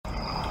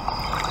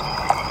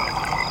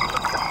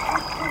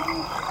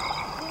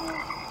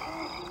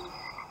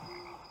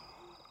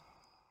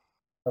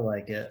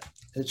like it.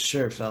 It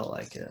sure felt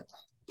like it.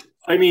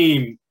 I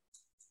mean,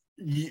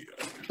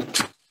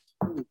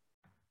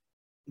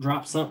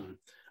 drop something.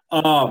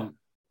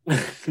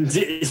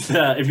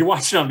 If you're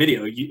watching on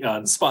video,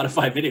 on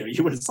Spotify video,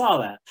 you would have saw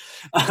that.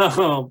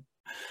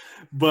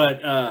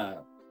 But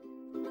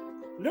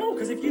no,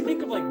 because if you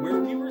think of like where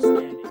we were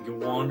standing, you can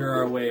wander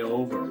our way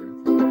over,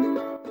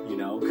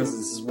 because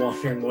this is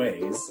Wandering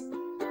Ways.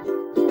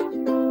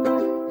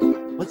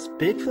 What's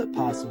Bigfoot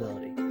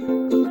possibility?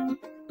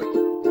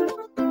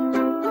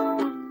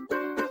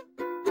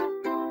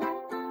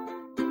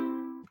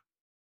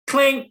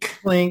 Clink.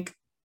 Clink.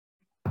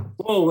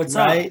 Whoa, what's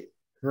up?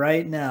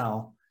 Right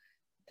now,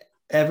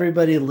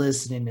 everybody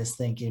listening is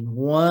thinking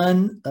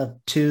one of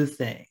two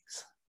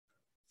things.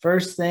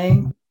 First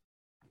thing,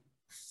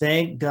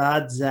 thank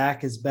God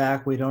Zach is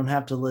back. We don't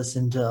have to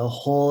listen to a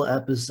whole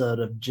episode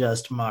of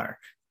just Mark.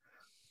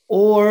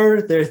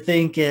 Or they're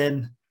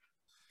thinking,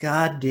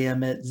 God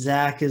damn it,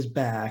 Zach is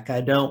back.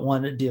 I don't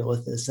want to deal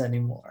with this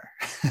anymore.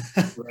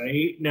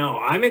 Right? No,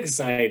 I'm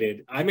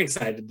excited. I'm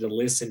excited to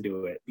listen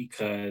to it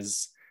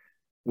because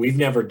we've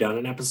never done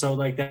an episode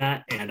like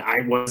that. And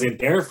I wasn't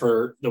there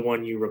for the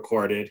one you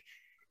recorded,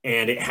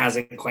 and it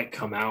hasn't quite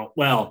come out.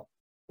 Well,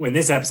 when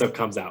this episode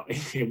comes out,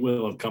 it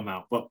will have come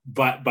out.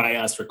 But by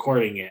us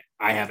recording it,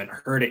 I haven't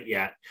heard it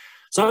yet.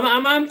 So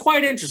I'm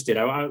quite interested.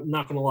 I'm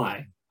not going to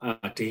lie,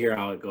 to hear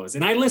how it goes.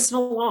 And I listen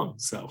along,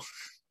 so...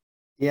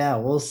 Yeah,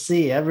 we'll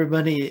see.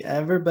 Everybody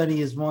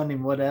is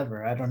wanting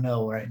whatever. I don't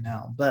know right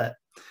now, but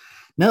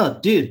no,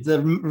 dude,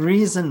 the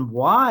reason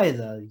why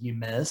though you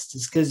missed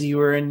is because you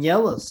were in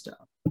Yellowstone.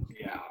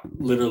 Yeah,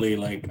 literally,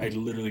 I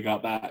literally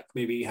got back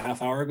maybe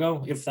half hour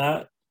ago, if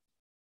that.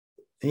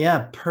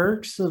 Yeah,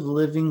 perks of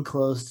living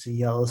close to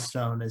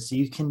Yellowstone is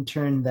you can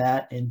turn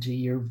that into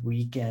your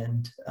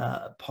weekend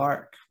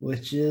park,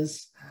 which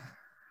it's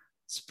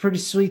pretty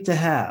sweet to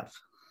have.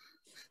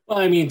 Well,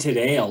 I mean,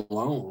 today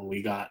alone,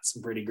 we got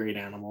some pretty great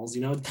animals,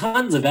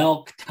 tons of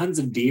elk, tons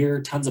of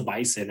deer, tons of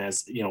bison,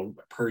 as,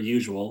 per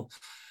usual.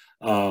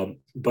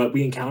 But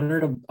we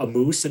encountered a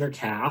moose and her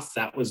calf.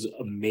 That was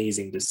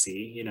amazing to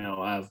see,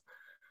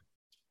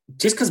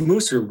 just because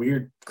moose are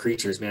weird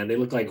creatures, man. They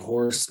look like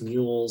horse,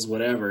 mules,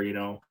 whatever,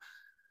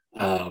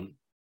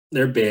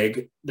 they're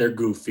big, they're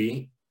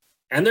goofy,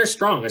 and they're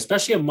strong,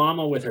 especially a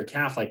mama with her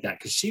calf like that,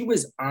 because she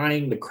was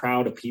eyeing the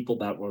crowd of people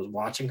that was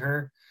watching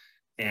her.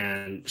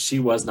 And she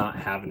was not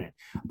having it.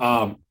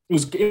 It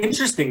was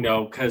interesting,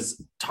 though,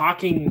 because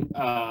talking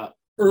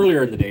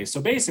earlier in the day.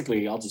 So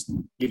basically, I'll just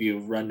give you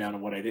a rundown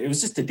of what I did. It was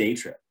just a day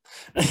trip.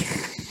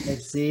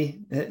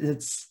 See,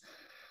 that's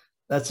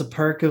a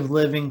perk of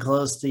living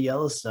close to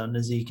Yellowstone,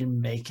 is you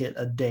can make it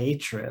a day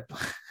trip.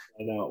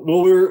 I know.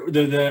 Well,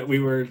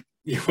 it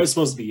was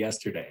supposed to be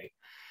yesterday,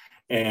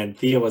 and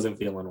Thea wasn't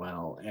feeling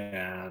well,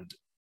 and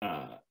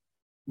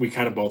we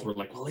kind of both were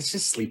like, well, let's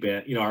just sleep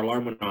in. Our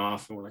alarm went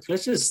off, and we're like,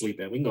 let's just sleep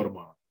in. We can go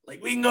tomorrow. We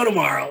can go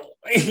tomorrow.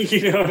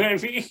 You know what I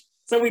mean?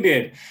 So we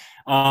did.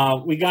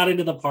 We got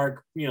into the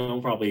park,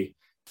 probably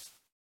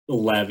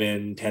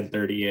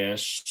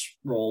 10:30-ish,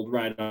 rolled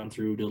right on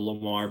through to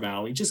Lamar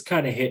Valley, just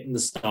kind of hitting the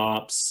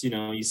stops.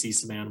 You see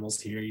some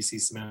animals here, you see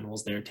some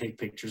animals there, take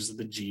pictures of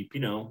the Jeep,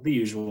 the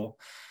usual.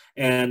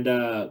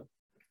 And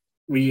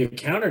we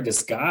encountered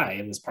this guy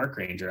and this park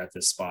ranger at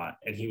this spot,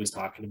 and he was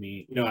talking to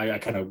me. I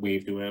kind of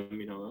waved to him. I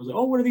was like,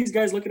 "Oh, what are these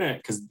guys looking at?"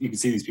 Because you can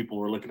see these people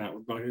were looking at.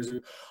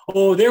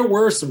 Oh, there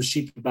were some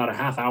sheep about a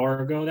half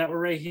hour ago that were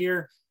right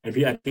here, and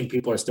I think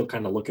people are still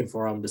kind of looking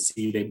for them to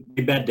see. They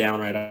bed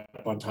down right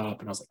up on top,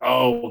 and I was like,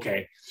 "Oh,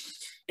 okay."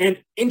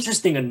 And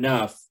interesting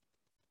enough,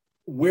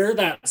 where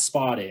that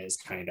spot is,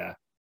 kind of,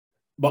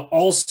 but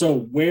also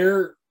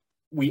where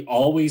we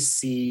always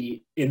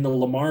see in the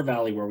Lamar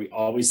Valley, where we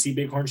always see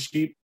bighorn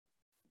sheep.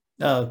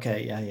 Oh,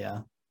 okay,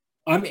 yeah.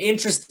 I'm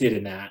interested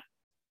in that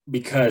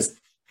because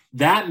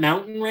that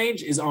mountain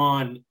range is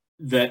on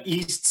the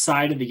east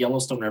side of the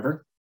Yellowstone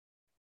River,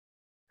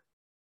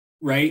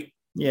 right?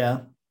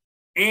 Yeah.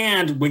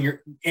 And when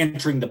you're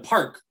entering the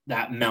park,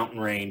 that mountain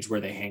range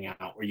where they hang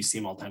out, where you see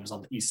them all the time, is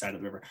on the east side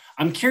of the river.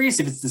 I'm curious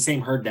if it's the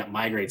same herd that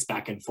migrates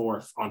back and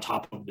forth on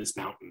top of this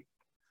mountain,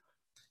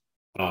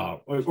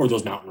 or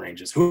those mountain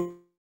ranges.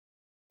 Who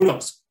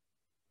knows?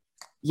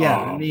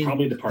 Yeah,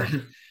 probably the park.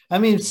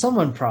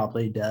 Someone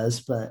probably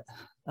does, but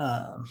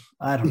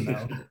I don't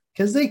know,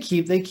 because they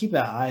keep an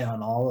eye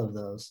on all of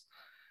those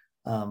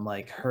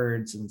like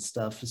herds and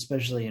stuff,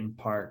 especially in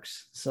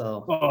parks.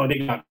 So they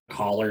got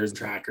collars,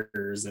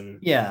 trackers, and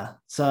yeah.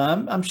 So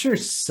I'm sure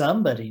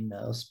somebody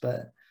knows,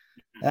 but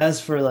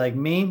as for like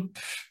me,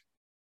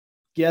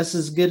 guess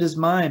as good as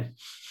mine.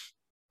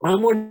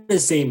 I'm going to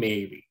say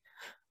maybe.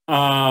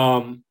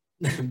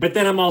 But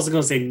then I'm also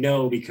going to say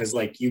no, because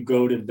you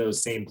go to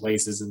those same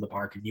places in the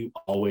park and you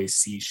always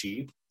see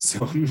sheep.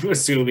 So I'm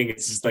assuming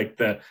it's just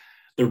the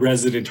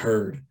resident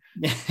herd.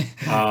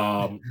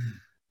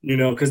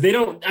 Because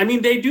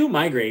they do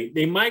migrate.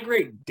 They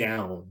migrate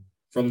down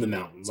from the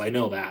mountains. I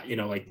know that,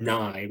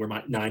 Nye,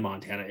 where Nye,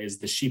 Montana is,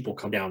 the sheep will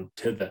come down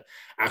to the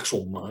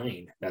actual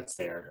mine that's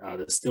there.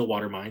 The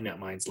Stillwater mine that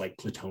mines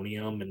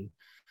plutonium and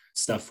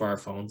stuff for our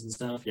phones and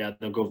stuff. Yeah,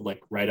 they'll go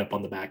like right up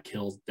on the back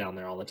hills down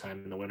there all the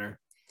time in the winter.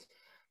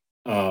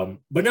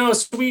 But no,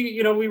 so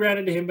we ran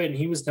into him, and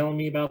he was telling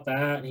me about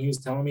that, and he was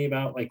telling me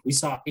about like we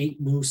saw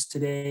 8 moose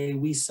today,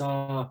 we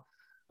saw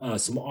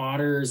some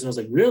otters, and I was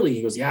like, really?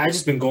 He goes, yeah, I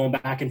just been going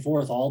back and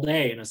forth all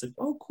day. And I said,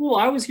 oh, cool.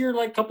 I was here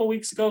like a couple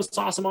weeks ago,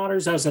 saw some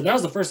otters. I said that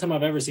was the first time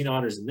I've ever seen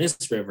otters in this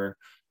river,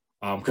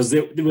 because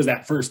it was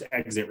that first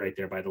exit right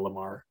there by the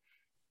Lamar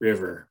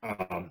River.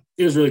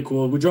 It was really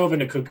cool. We drove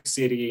into Cook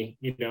City,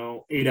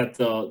 ate at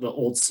the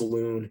old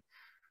saloon.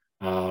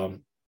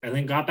 And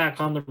then got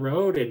back on the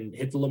road and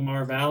hit the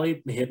Lamar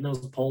Valley, hitting those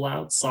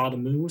pullouts, saw the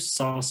moose,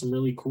 saw some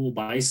really cool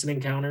bison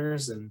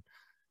encounters, and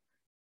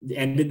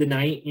ended the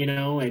night,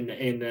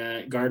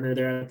 in Gardner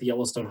there at the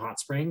Yellowstone Hot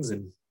Springs,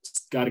 and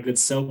got a good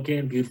soak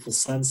in, beautiful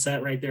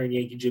sunset right there in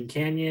Yankee Jim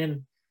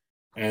Canyon.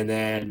 And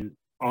then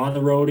on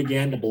the road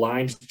again to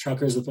blind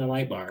truckers with my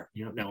light bar.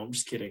 No, I'm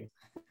just kidding.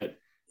 But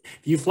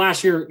if you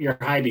flash your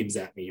high beams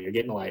at me, you're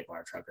getting a light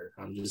bar, trucker.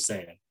 I'm just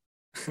saying.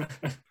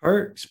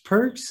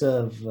 Perks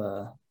of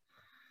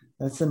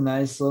that's a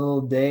nice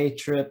little day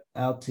trip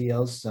out to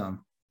Yellowstone.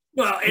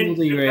 Well, and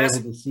you were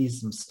able to see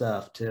some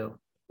stuff too.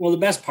 Well, the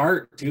best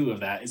part too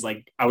of that is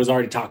like I was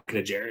already talking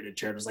to Jared, and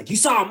Jared was like, "You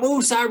saw a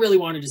moose? I really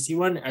wanted to see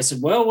one." I said,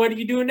 "Well, what are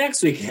you doing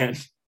next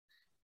weekend?"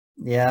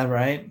 Yeah,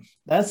 right.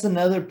 That's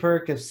another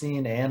perk of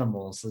seeing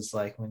animals. Is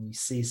like when you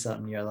see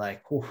something, you're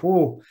like,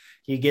 whoo,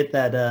 you get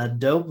that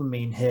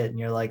dopamine hit, and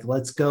you're like,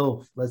 let's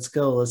go, let's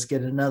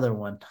get another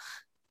one.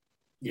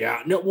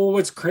 Yeah, no. Well,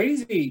 what's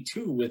crazy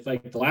too with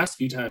like the last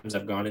few times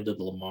I've gone into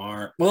the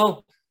Lamar.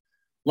 Well,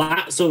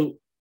 so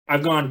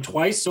I've gone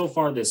twice so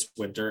far this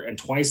winter and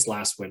twice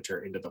last winter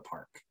into the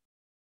park.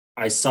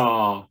 I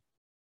saw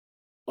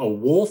a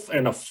wolf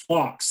and a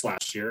fox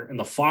last year, and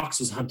the fox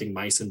was hunting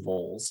mice and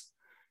voles.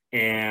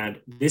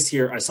 And this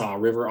year I saw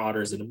river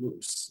otters and a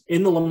moose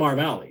in the Lamar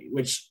Valley,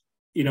 which,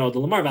 the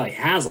Lamar Valley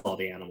has all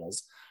the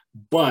animals.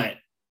 But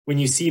when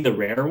you see the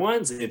rare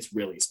ones, it's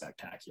really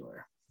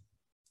spectacular.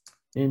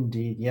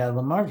 Indeed. Yeah,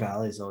 Lamar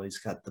Valley's always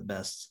got the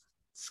best.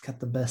 It's got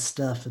the best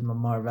stuff in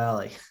Lamar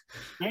Valley.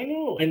 I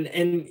know. And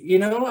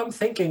I'm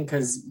thinking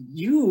because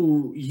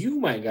you,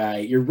 my guy,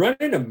 you're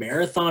running a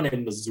marathon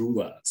in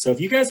Missoula. So if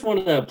you guys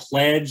want to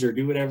pledge or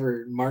do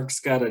whatever Mark's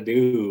got to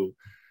do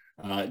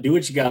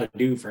what you got to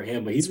do for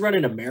him. But he's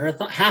running a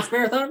marathon, half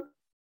marathon?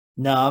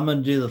 No, I'm going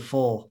to do the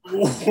full.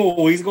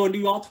 Oh, he's going to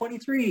do all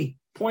 23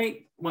 point,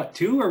 what,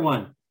 2 or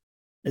 1?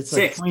 It's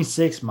like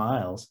 26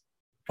 miles.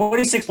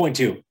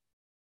 26.2.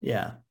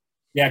 Yeah.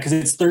 Yeah, because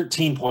it's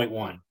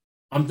 13.1.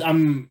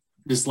 I'm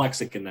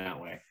dyslexic in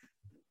that way.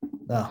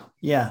 Oh,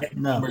 yeah.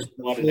 No.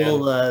 Full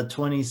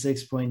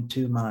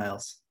 26.2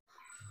 miles.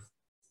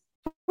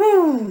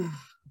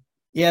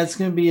 Yeah, it's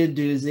going to be a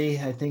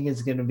doozy. I think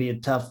it's going to be a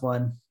tough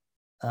one.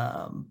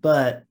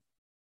 But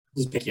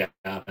just pick you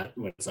up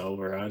when it's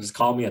over. Just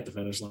call me at the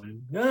finish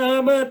line.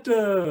 I'm at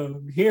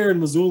here in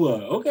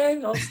Missoula. Okay,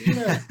 I'll see you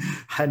there.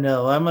 I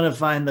know. I'm going to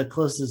find the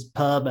closest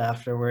pub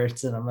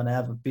afterwards, and I'm going to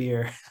have a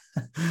beer.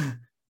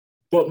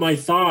 But my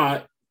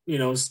thought,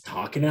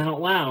 talking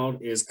out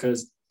loud is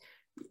because,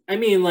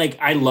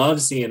 I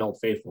love seeing Old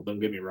Faithful. Don't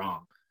get me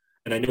wrong.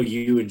 And I know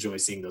you enjoy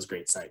seeing those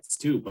great sights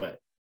too. But,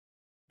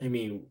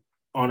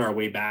 on our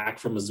way back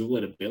from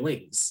Missoula to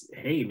Billings,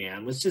 hey,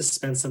 man, let's just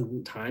spend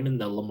some time in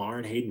the Lamar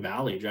and Hayden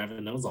Valley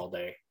driving those all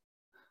day.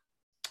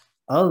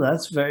 Oh,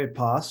 that's very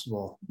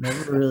possible.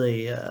 Never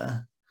really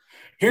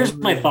here's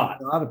my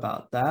thought. Thought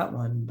about that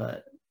one,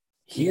 but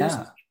here's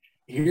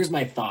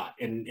my thought.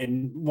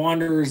 And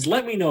Wanderers,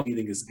 let me know if you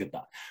think this is a good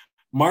thought.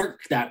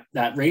 Mark, that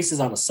race is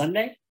on a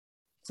Sunday?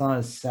 It's on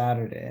a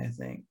Saturday, I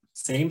think.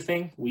 Same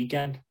thing,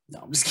 weekend?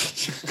 No, I'm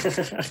just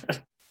kidding.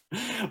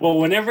 Well,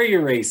 whenever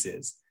your race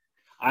is,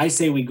 I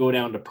say we go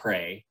down to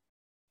Prey,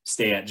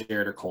 stay at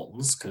Jared or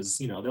Colton's because,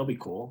 they'll be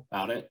cool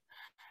about it.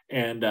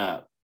 And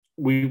what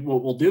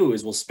we'll do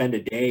is we'll spend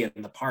a day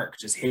in the park,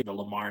 just hitting the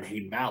Lamar and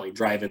Hayden Valley,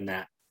 driving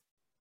that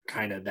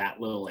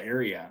little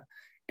area.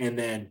 And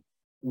then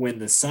when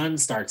the sun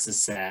starts to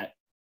set,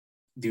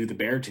 do the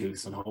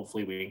Beartooth, and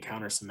hopefully we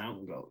encounter some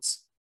mountain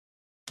goats.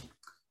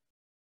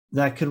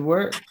 That could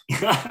work.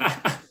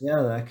 Yeah,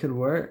 that could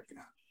work.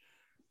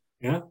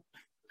 Yeah.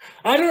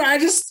 I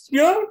just,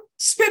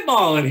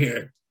 spitballing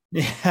here.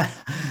 Yeah.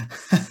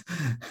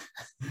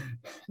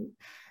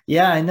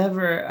 Yeah,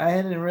 I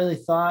hadn't really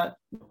thought,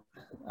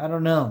 I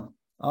don't know.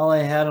 All I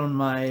had on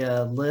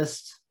my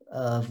list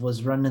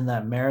was running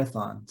that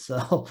marathon.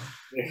 So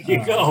there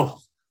you go.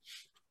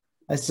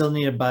 I still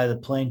need to buy the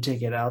plane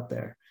ticket out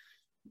there.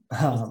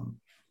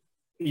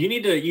 You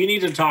need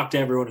to talk to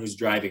everyone who's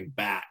driving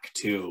back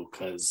too,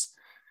 because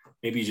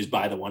maybe you just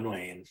buy the one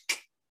way and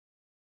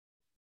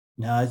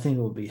no, I think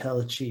it will be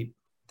hella cheap.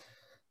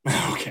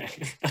 Okay.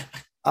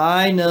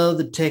 I know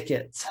the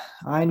tickets.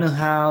 I know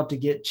how to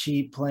get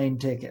cheap plane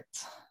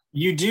tickets.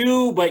 You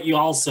do, but you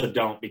also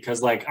don't,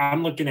 because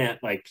I'm looking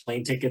at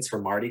plane tickets for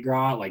Mardi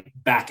Gras,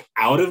 back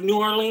out of New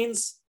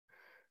Orleans.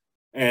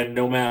 And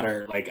no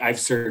matter, I've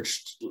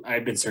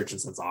been searching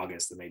since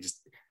August and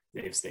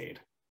they've stayed.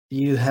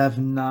 you have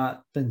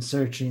not been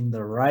searching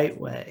the right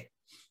way.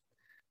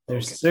 They're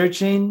Okay.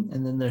 searching,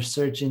 and then they're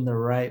searching the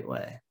right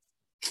way.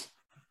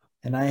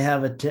 And I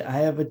have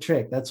a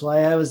trick. That's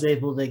why I was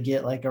able to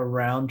get like a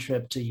round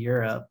trip to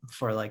Europe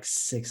for like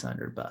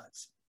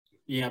 $600.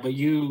 Yeah, but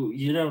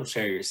you don't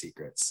share your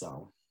secrets,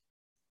 so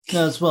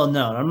No, it's well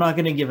known. I'm not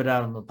going to give it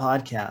out on the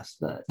podcast,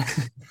 but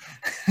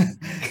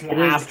it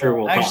is after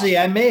we'll actually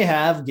talk. I may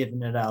have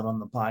given it out on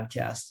the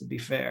podcast, to be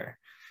fair,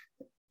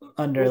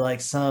 under like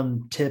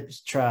some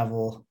tips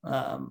travel,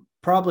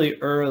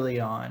 probably early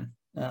on.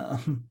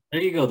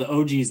 There you go, the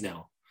OGs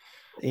now.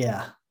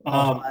 Yeah,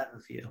 I Um, have a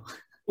few.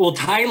 well,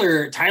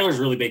 Tyler's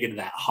really big into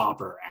that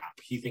Hopper app.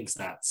 He thinks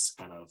that's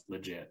kind of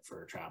legit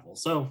for travel,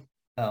 so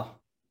Oh,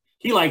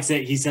 he likes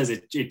it. He says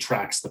it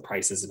tracks the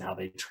prices and how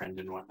they trend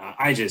and whatnot.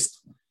 I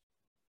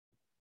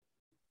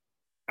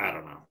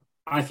don't know.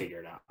 I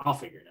figure it out. I'll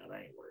figure it out.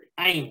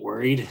 I ain't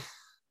worried.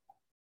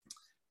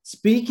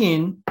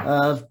 speaking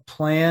of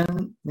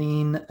planning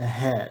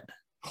ahead,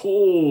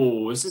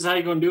 Oh, this is how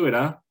you're gonna do it,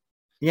 huh?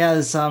 yeah,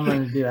 this is how I'm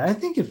going to do it. I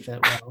think it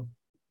fit well.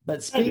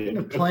 But speaking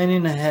of did.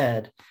 planning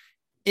ahead,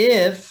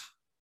 if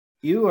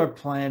you are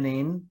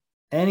planning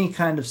any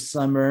kind of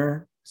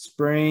summer,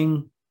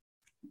 spring,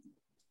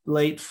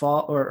 late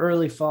fall, or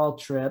early fall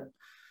trip,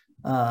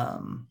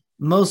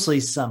 mostly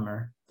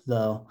summer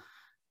though,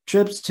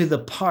 trips to the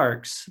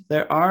parks,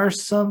 there are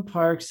some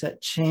parks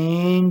that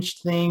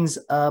change things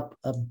up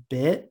a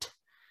bit.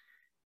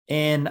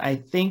 And I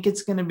think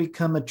it's going to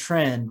become a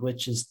trend,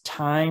 which is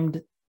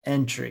timed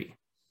entry.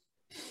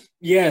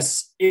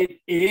 Yes, it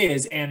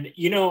is. And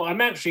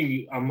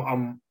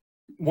I'm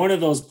one of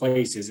those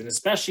places, and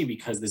especially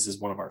because this is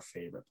one of our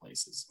favorite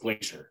places,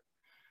 Glacier,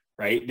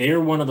 right?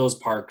 They're one of those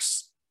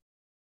parks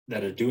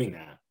that are doing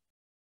that.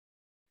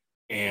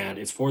 And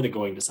it's for the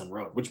Going to Sun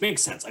Road, which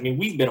makes sense. I mean,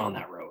 we've been on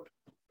that road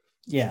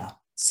Yeah.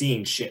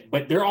 seeing shit,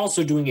 but they're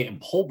also doing it in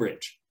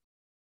Polebridge.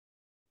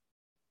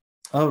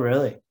 Oh,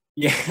 really?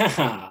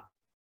 Yeah.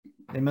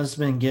 They must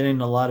have been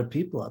getting a lot of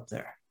people up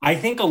there. I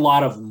think a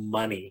lot of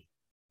money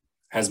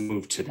has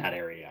moved to that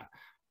area.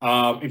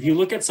 If you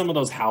look at some of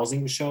those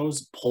housing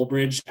shows,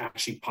 Polebridge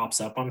actually pops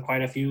up on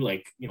quite a few.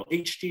 Like,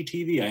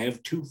 HGTV, I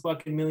have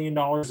 $2 million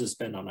to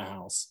spend on a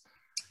house.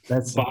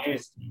 That's Buy it.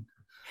 interesting.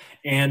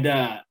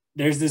 And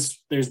there's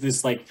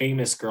this like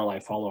famous girl I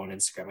follow on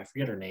Instagram. I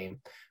forget her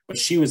name, but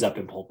she was up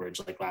in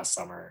Polebridge like last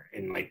summer,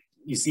 and like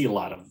you see a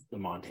lot of the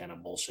Montana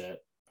bullshit.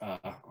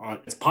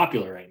 It's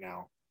popular right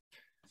now.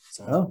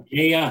 So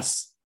yay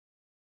us.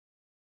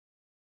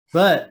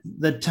 But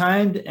the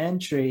timed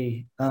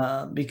entry,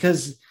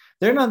 because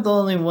they're not the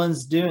only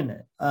ones doing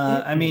it.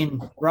 I mean,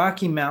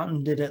 Rocky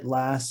Mountain did it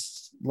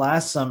last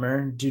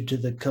summer due to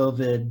the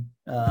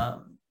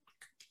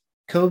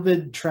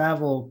COVID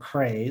travel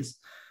craze,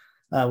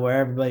 where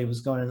everybody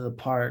was going to the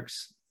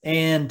parks.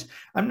 And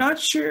I'm not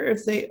sure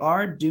if they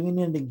are doing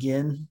it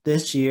again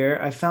this year.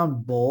 I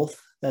found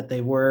both that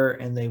they were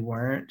and they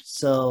weren't.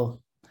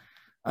 So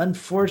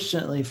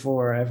unfortunately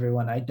for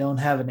everyone, I don't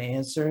have an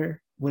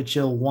answer, which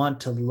you'll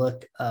want to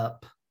look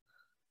up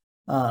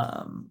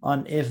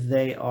on if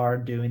they are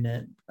doing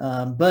it.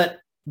 But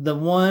the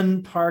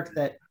one park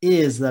that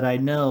I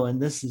know,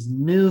 and this is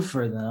new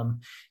for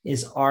them,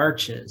 is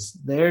Arches.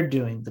 They're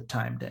doing the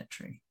timed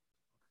entry.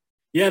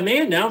 Yeah, and they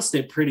announced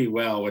it pretty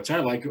well, which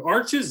I like.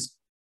 Arches,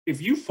 if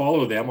you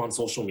follow them on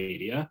social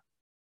media,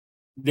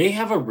 they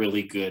have a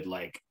really good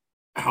like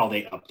how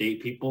they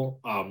update people.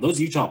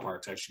 Those Utah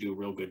parks actually do a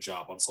real good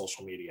job on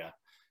social media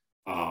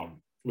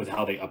with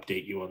how they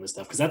update you on this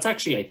stuff. Because that's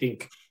actually, I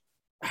think,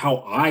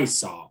 how I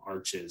saw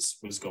Arches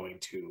was going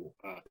to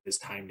this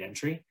timed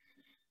entry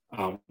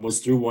was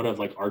through one of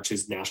like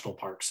Arches National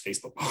Parks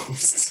Facebook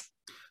posts.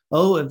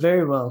 Oh, it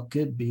very well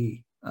could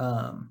be.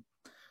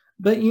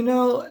 But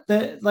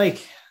that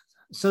like,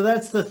 so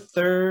that's the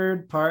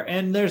third part,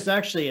 and there's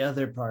actually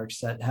other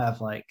parks that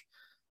have like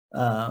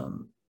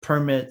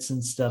permits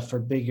and stuff for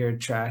bigger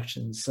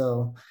attractions.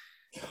 So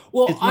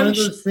well, it's one of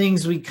those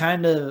things we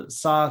kind of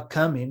saw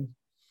coming.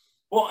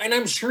 Well, and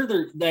I'm sure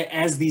that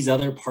as these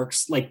other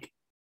parks, like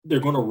they're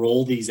going to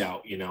roll these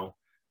out.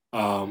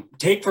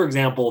 Take for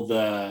example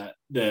the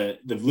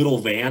little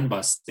van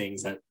bus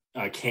things that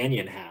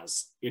Canyon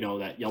has.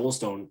 That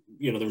Yellowstone.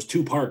 There's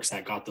two parks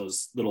that got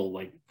those little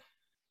like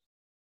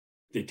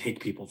they take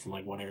people from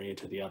like one area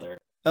to the other.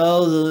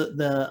 Oh,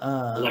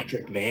 the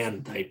electric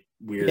van type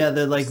weird. Yeah,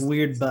 they're like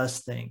weird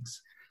bus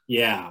things.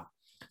 Yeah.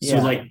 So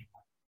like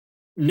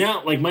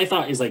now, like my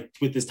thought is like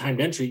with this timed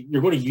entry,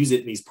 you're going to use it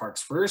in these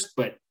parks first,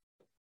 but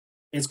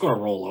it's going to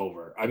roll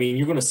over. I mean,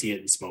 you're going to see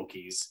it in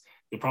Smokies.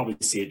 You'll probably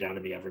see it down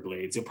in the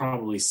Everglades. You'll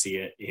probably see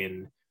it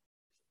in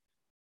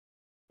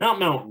not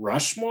Mount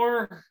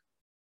Rushmore.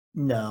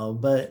 No,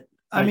 but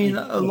I mean,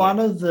 a lot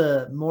of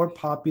the more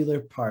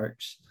popular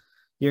parks,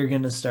 you're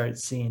going to start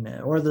seeing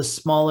it, or the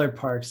smaller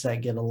parks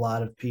that get a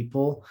lot of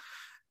people.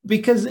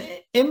 Because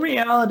in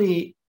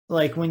reality,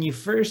 like when you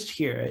first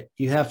hear it,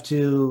 you have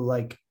to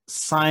like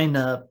sign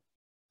up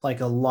like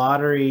a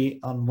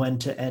lottery on when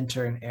to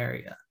enter an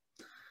area.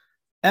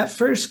 at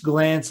first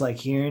glance, like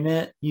hearing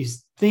it, you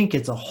think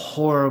it's a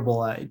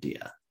horrible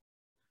idea.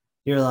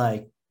 You're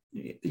like,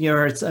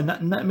 it's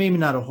maybe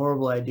not a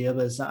horrible idea,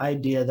 but it's an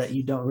idea that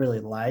you don't really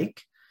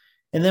like.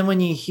 And then when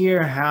you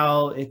hear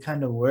how it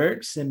kind of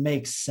works, it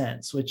makes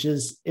sense, which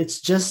is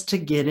it's just to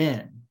get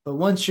in. But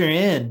once you're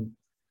in,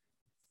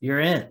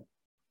 you're in.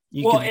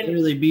 You Well, could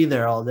literally be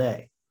there all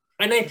day.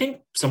 and I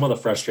think some of the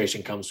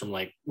frustration comes from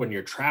like when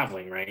you're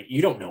traveling, right?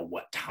 You don't know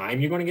what time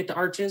you're going to get to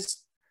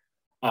Arches.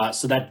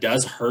 So that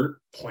does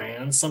hurt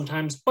plans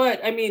sometimes.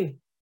 But I mean,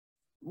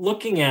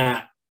 looking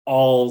at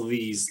all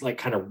these like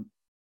kind of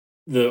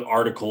the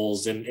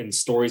articles and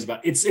stories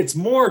about it's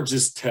more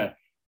just to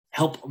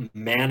help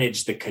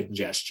manage the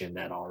congestion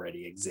that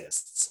already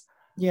exists.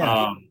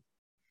 Yeah.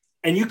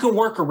 And you can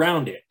work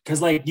around it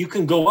because like you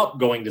can go up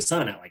going to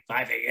Sun at like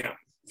 5 a.m.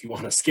 if you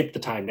want to skip the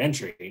timed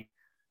entry,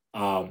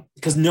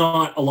 because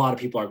not a lot of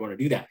people are going to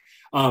do that.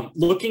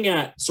 Looking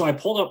at, so I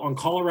pulled up on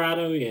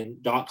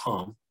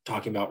Coloradoan.com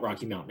talking about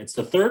Rocky Mountain. It's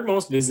the third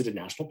most visited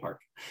national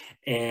park,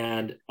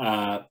 and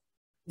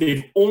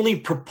they've only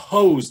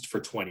proposed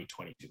for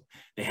 2022.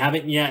 They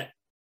haven't yet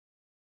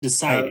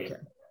decided.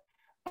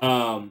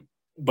 Okay.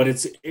 But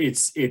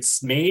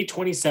it's May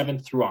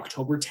 27th through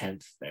October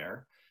 10th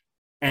there.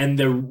 And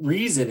the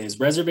reason is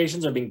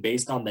reservations are being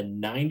based on the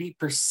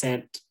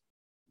 90%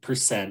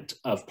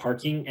 of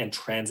parking and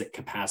transit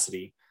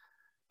capacity,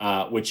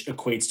 which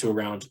equates to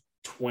around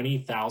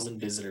 20,000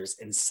 visitors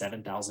and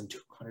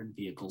 7,200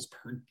 vehicles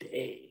per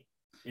day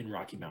in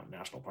Rocky Mountain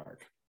National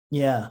Park.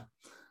 Yeah.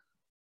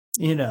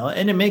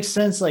 And it makes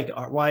sense like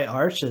why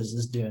Arches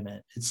is doing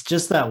it. It's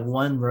just that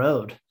one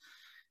road.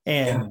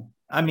 And yeah.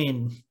 I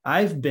mean,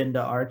 I've been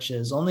to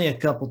Arches only a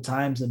couple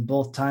times, and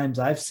both times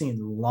I've seen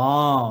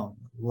long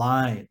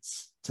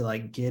lines to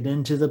like get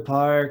into the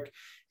park,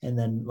 and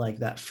then like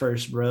that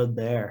first road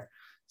there.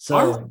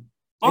 So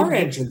our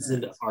entrance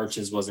into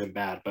Arches wasn't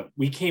bad, but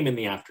we came in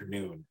the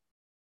afternoon.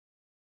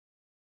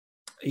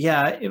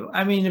 Yeah,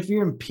 I mean, if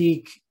you're in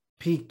peak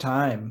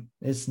time,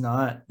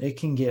 it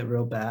can get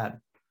real bad.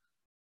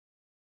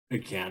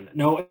 It can.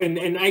 No,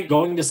 and I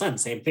going to Sun,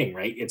 same thing,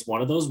 right? It's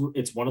one of those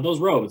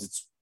roads.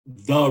 It's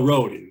the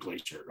road in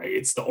Glacier, right?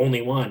 It's the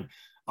only one.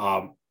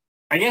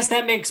 I guess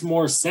that makes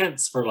more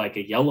sense for like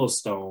a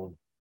Yellowstone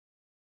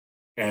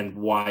and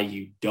why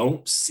you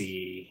don't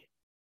see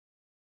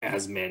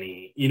as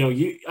many.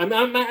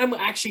 I'm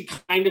actually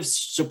kind of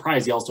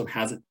surprised Yellowstone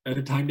hasn't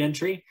a timed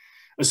entry,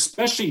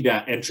 especially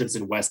that entrance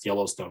in West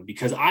Yellowstone,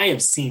 because I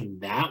have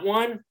seen that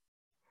one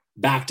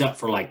backed up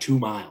for like 2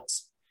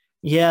 miles.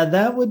 Yeah,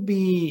 that would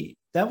be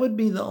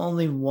the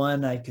only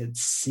one I could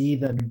see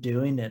them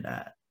doing it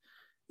at.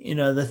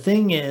 The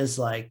thing is,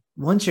 like,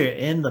 once you're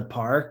in the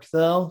park,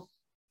 though,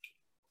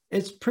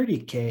 it's pretty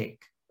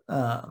cake.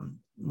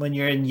 When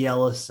you're in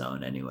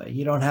Yellowstone, anyway,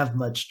 you don't have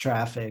much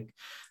traffic.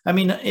 I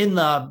mean, in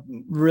the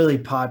really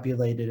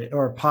populated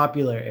or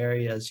popular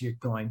areas, you're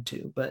going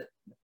to, but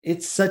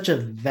it's such a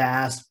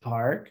vast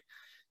park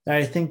that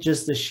I think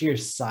just the sheer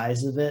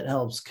size of it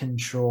helps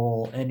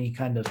control any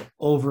kind of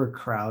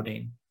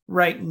overcrowding.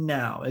 Right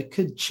now, it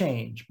could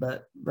change,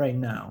 but right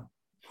now.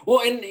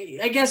 Well, and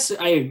I guess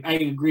I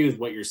agree with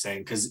what you're saying,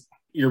 because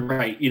you're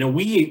right.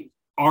 We,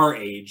 our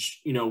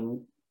age,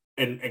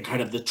 and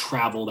kind of the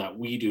travel that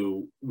we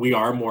do, we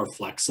are more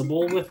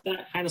flexible with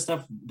that kind of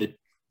stuff. The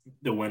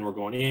when we're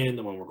going in,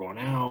 the when we're going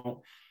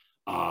out.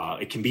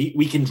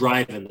 We can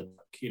drive in the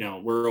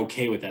dark. We're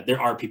okay with that.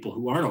 There are people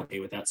who aren't okay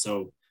with that.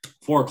 So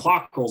 4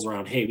 o'clock rolls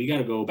around. Hey, we got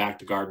to go back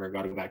to Gardner,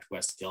 got to go back to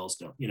West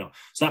Yellowstone.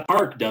 So that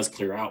park does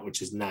clear out,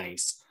 which is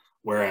nice.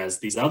 Whereas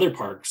these other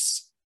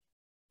parks,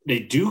 they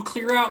do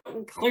clear out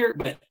and clear,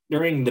 but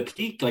during the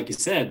peak, like you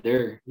said,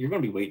 you're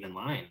going to be waiting in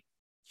line.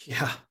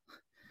 Yeah.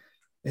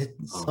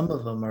 Some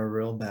of them are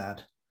real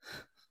bad.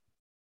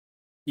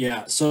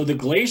 Yeah. So the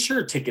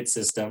Glacier ticket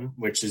system,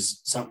 which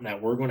is something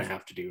that we're going to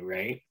have to do,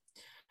 right?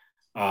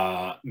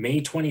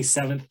 May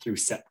 27th through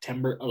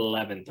September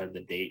 11th are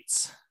the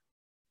dates.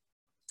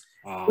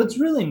 What's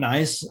really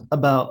nice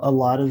about a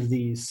lot of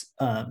these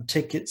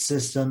ticket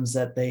systems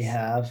that they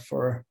have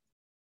for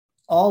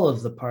all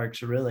of the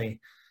parks, really,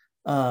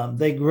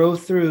 they go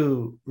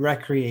through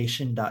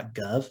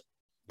recreation.gov.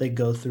 They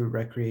go through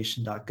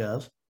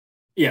recreation.gov.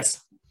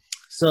 Yes.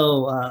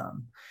 So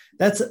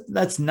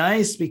that's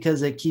nice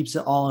because it keeps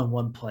it all in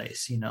one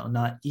place.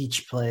 Not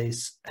each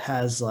place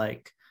has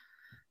like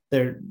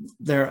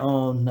their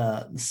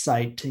own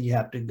site you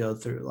have to go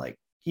through. Like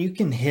you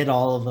can hit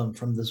all of them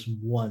from this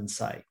one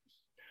site.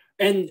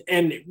 And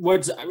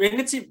it's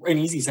an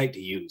easy site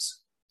to use.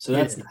 So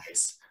that's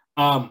nice.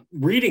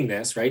 Reading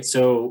this, right?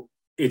 So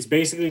it's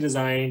basically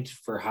designed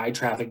for high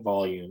traffic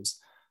volumes.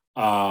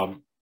 They're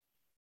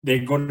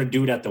going to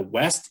do it at the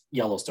West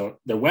Yellowstone,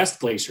 the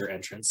West Glacier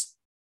entrance,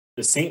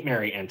 the St.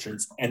 Mary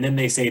entrance, and then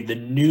they say the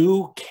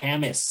new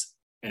Camas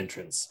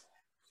entrance.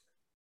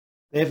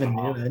 They have a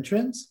new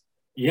entrance?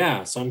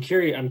 Yeah, so I'm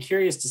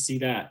curious to see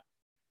that.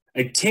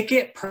 A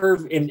ticket per,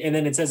 and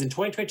then it says in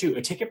 2022,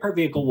 a ticket per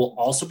vehicle will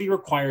also be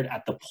required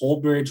at the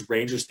Polebridge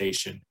Ranger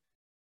Station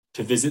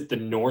to visit the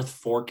North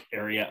Fork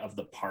area of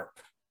the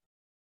park.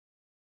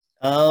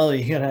 Oh,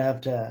 you're gonna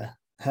have to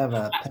have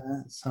a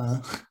pass,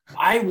 huh?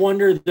 I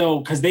wonder though,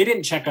 because they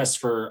didn't check us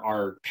for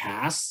our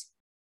pass,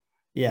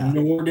 Yeah.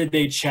 nor did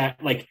they check.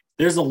 Like,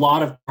 there's a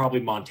lot of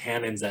probably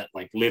Montanans that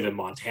like live in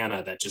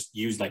Montana that just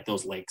use like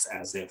those lakes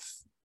as if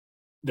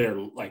they're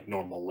like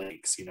normal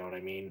lakes, you know what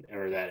I mean,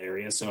 or that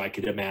area. So I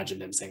could imagine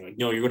them saying like,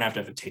 no, you're gonna have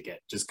a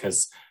ticket just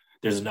because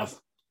there's enough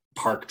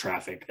park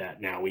traffic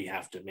that now we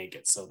have to make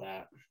it so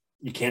that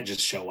you can't just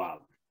show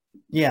up.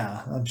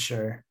 Yeah, I'm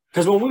sure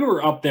Because when we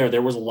were up there,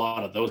 there was a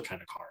lot of those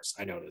kind of cars.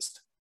 I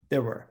noticed.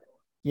 there were.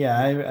 Yeah,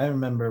 I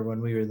remember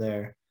when we were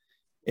there.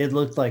 It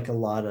looked like a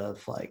lot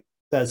of like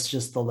that's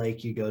just the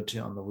lake you go to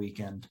on the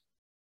weekend.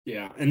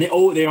 Yeah, and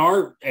they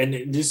are,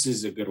 and this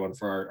is a good one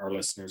for our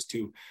listeners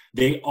too.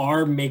 They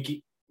are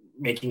making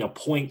a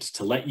point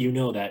to let you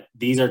know that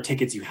these are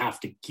tickets you have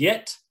to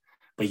get,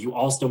 but you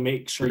also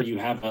make sure you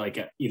have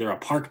either a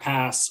park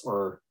pass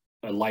or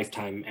a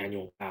lifetime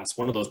annual pass,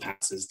 one of those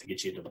passes to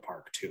get you into the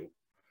park too.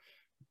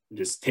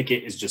 This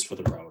ticket is just for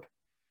the road.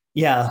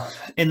 Yeah,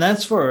 and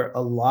that's for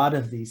a lot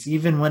of these,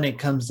 even when it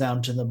comes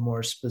down to the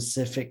more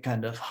specific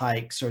kind of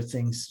hikes or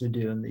things to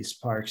do in these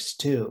parks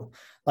too.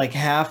 Like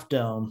Half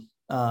Dome,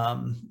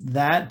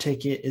 that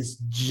ticket is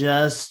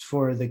just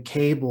for the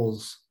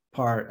cables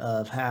part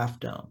of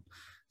Half Dome.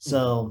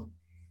 So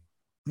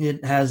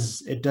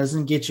it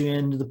doesn't get you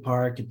into the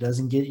park, it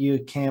doesn't get you a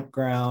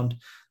campground.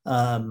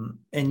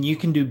 And you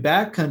can do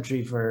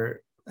backcountry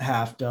for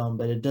Half Dome,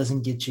 but it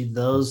doesn't get you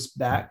those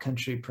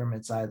backcountry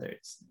permits either.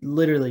 It's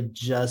literally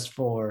just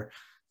for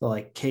the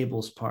like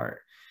cables part.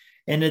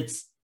 And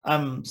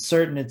I'm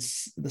certain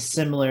it's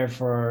similar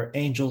for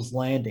Angel's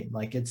Landing.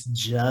 Like it's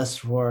just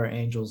for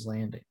Angel's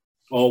Landing.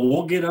 Oh,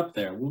 we'll get up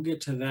there. We'll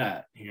get to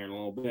that here in a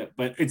little bit.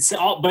 But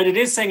it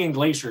is saying in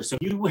Glacier. So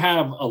you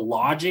have a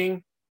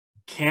lodging,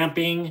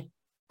 camping,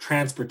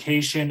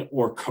 transportation,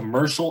 or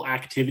commercial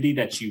activity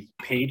that you've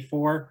paid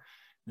for,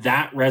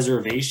 that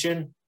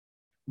reservation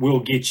will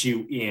get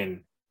you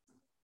in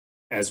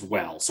as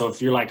well. So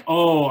if you're like,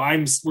 oh,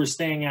 we're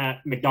staying at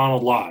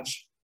McDonald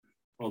Lodge,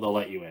 well, they'll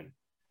let you in.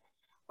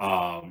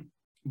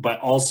 But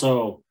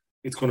also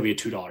it's going to be a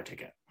 $2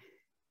 ticket.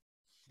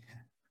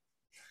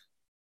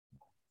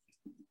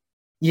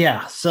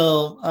 Yeah.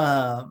 So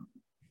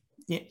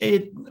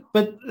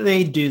but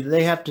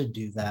they have to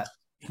do that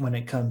when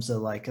it comes to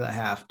like a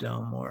Half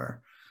Dome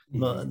or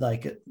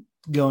like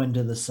going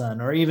to the sun,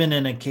 or even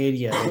in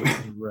Acadia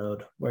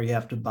Road where you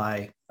have to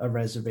buy a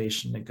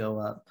reservation to go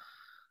up.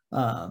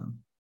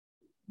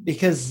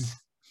 Because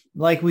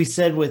like we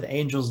said with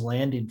Angel's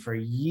Landing for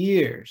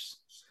years,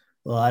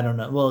 well, I don't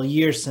know, well,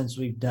 years since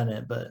we've done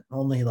it, but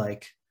only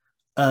like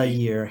a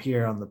year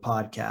here on the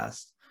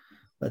podcast,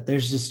 but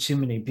there's just too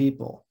many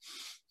people.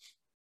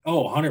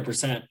 Oh,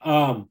 100%.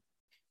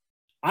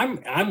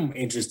 I'm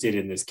interested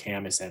in this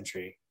Camas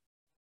entry.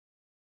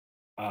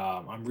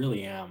 I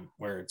really am,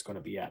 where it's going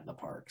to be at in the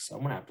park. So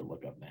I'm going to have to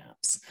look up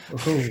maps.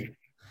 Oh,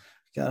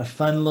 got a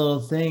fun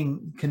little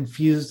thing.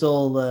 Confused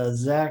old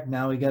Zach.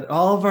 Now we got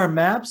all of our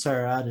maps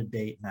are out of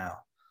date now.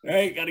 All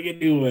right, got to get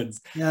new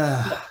ones.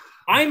 Yeah.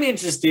 I'm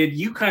interested.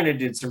 You kind of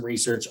did some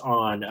research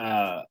on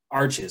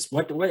Arches.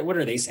 What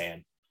are they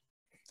saying?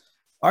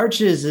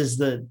 Arches is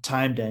the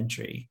timed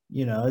entry.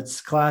 You know,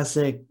 it's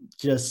classic.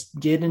 Just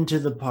get into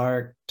the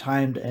park,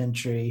 timed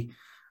entry.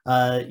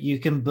 You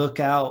can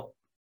book out.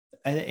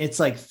 It's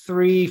like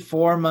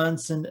 3-4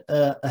 months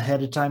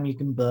ahead of time you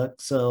can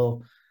book.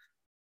 So,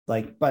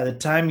 like by the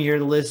time you're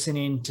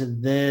listening to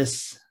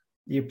this,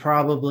 you're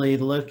probably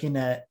looking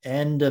at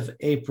end of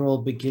April,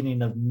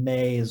 beginning of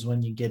May is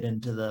when you get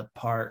into the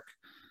park.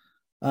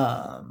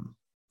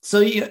 So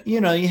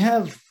you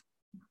have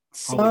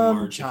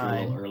some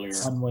time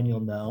on when you'll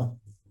know.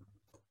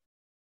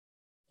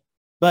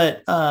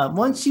 But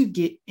once you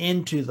get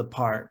into the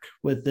park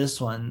with this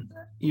one,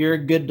 you're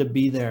good to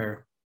be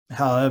there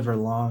however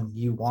long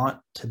you want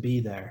to be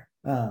there.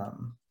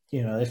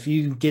 If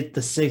you get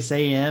the 6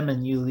 a.m.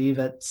 and you leave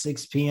at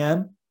 6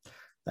 p.m.,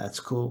 that's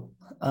cool.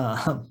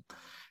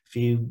 If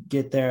you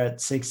get there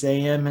at 6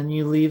 a.m. and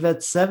you leave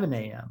at 7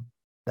 a.m.,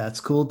 that's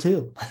cool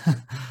too.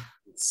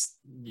 It's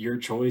your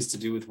choice to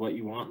do with what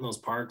you want in those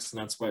parks, and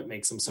that's what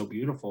makes them so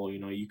beautiful.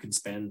 You can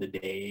spend the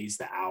days,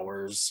 the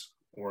hours,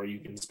 or you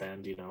can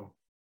spend,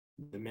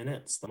 the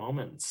minutes, the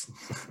moments.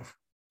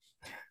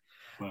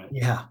 But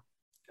yeah,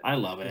 I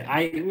love it.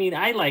 I mean,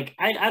 I like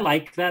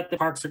that the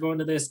parks are going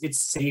to this.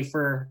 It's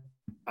safer.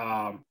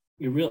 I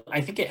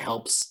think it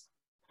helps.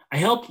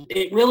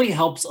 It really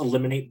helps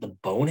eliminate the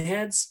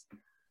boneheads,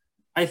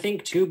 I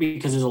think, too,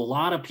 because there's a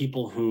lot of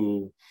people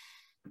who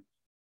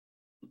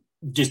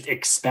just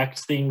expect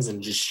things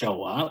and just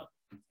show up,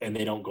 and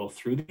they don't go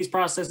through these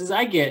processes.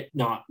 I get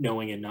not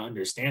knowing and not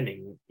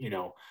understanding,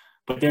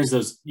 but there's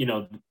those,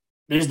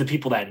 there's the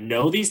people that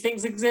know these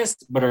things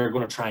exist, but are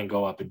going to try and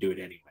go up and do it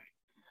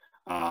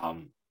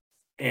anyway.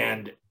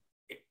 And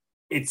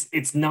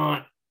it's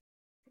not,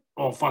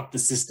 oh, fuck the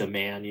system,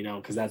 man,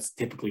 because that's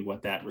typically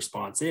what that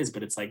response is.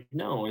 But it's like,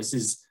 no, this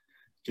is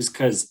just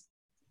because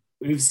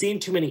we've seen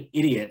too many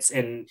idiots.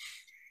 And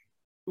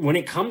when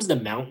it comes to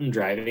mountain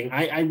driving,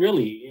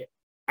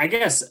 I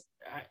guess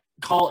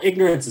call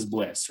ignorance is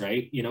bliss,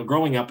 right? You know,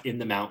 growing up in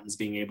the mountains,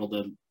 being able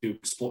to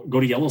explore, go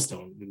to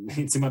Yellowstone,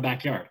 it's in my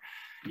backyard,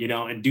 you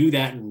know, and do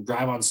that and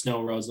drive on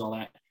snow roads and all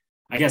that.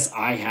 I guess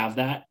I have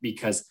that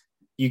because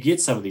you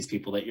get some of these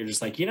people that you're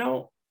just like, you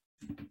know,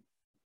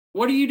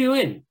 what are you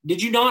doing?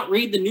 Did you not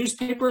read the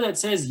newspaper that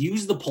says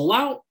use the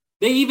pullout?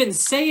 They even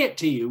say it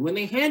to you when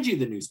they hand you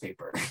the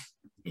newspaper.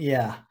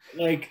 Yeah.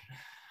 Like,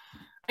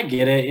 I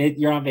get it.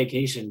 You're on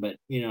vacation, but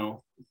you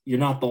know, you're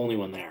not the only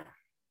one there.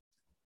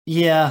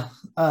 Yeah.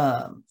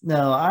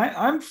 No,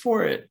 I'm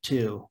for it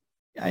too.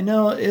 I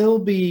know it'll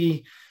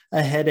be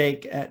a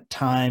headache at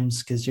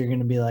times because you're going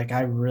to be like,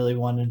 I really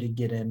wanted to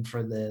get in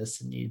for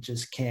this and you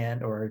just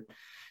can't, or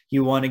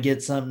you want to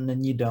get something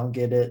and you don't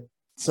get it.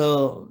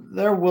 So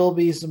there will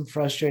be some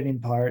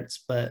frustrating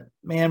parts, but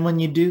man, when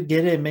you do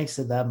get it, it makes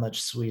it that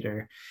much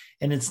sweeter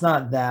and it's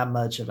not that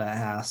much of a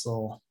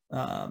hassle.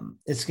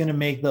 It's going to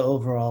make the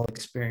overall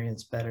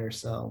experience better.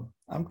 So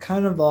I'm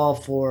kind of all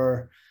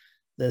for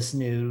this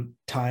new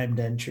timed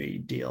entry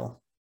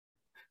deal.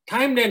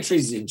 Timed entry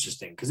is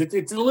interesting because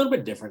it's a little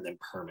bit different than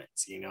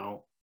permits, you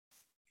know,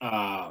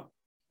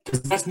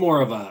 because that's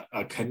more of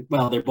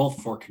well, they're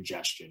both for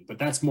congestion, but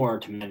that's more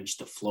to manage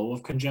the flow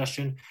of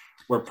congestion,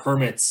 where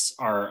permits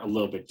are a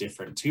little bit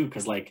different too.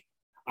 Because like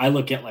I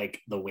look at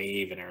like the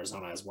wave in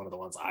Arizona as one of the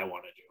ones I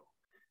want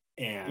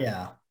to do, and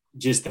Yeah,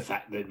 just the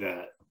fact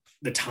that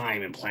the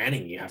time and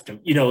planning you have to,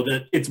 you know,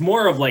 it's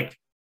more of like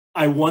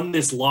I won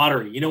this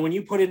lottery. You know, when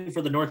you put in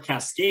for the North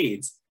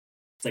Cascades,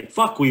 it's like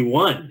fuck, we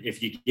won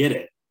if you get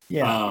it.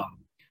 yeah,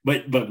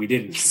 But we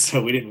didn't,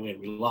 so we didn't win.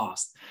 We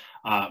lost.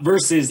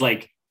 Versus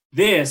like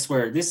this,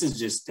 where this is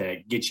just to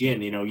get you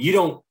in. You know, you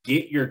don't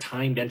get your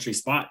timed entry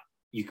spot.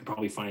 You can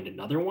probably find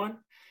another one,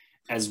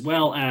 as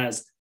well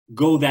as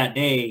go that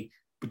day,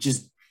 but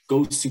just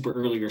go super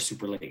early or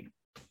super late.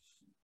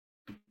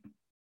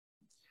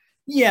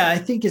 yeah. I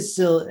think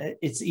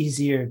it's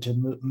easier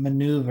to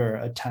maneuver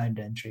a timed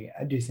entry.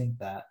 I do think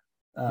that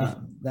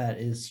that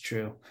is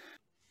true.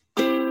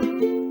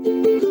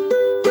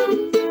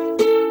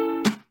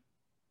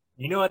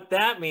 You know what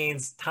that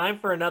means? Time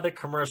for another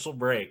commercial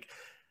break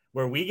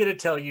where we get to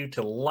tell you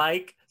to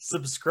like,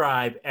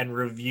 subscribe, and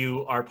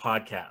review our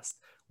podcast.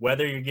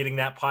 Whether you're getting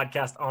that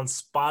podcast on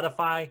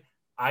Spotify,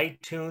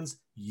 iTunes,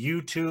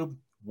 YouTube,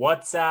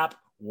 WhatsApp,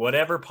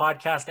 whatever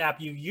podcast app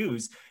you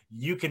use,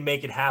 you can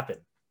make it happen.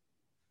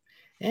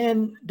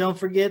 And don't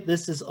forget,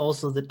 this is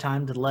also the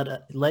time to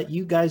let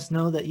you guys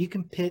know that you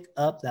can pick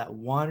up that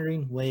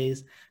Wandering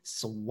Ways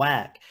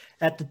swag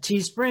at the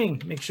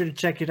Teespring. Make sure to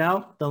check it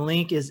out. The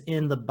link is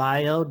in the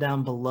bio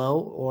down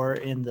below or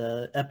in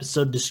the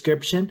episode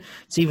description.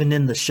 It's even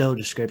in the show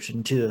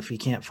description too if you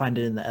can't find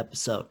it in the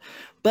episode.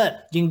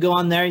 But you can go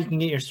on there. You can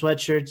get your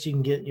sweatshirts. You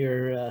can get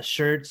your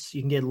shirts.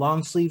 You can get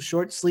long sleeves,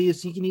 short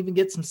sleeves. You can even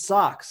get some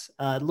socks.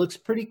 It looks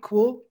pretty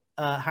cool.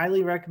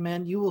 Highly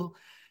recommend. You will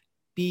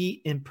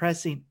be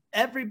impressing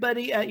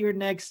everybody at your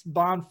next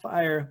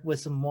bonfire with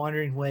some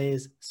Wandering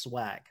Ways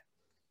swag.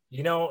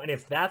 You know, and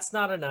if that's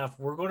not enough,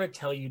 we're going to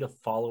tell you to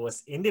follow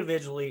us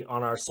individually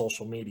on our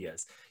social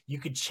medias. You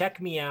could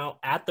check me out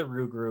at the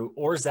Rugru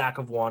or Zach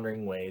of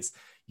Wandering Ways.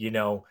 You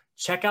know,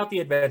 check out the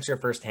adventure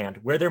firsthand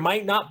where there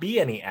might not be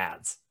any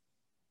ads.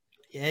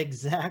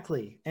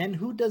 Exactly. And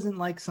who doesn't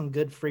like some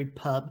good free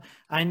pub?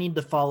 I need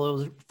the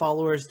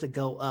followers to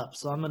go up.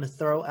 So I'm going to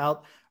throw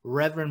out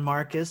Reverend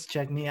Marcus.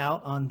 Check me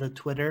out on the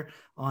Twitter,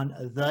 on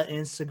the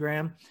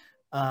Instagram.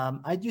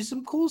 I do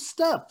some cool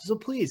stuff. So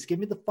please give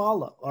me the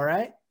follow. All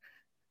right.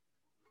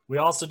 We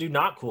also do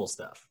not cool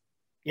stuff.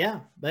 Yeah.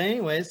 But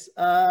anyways,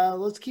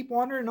 let's keep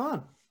wandering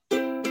on.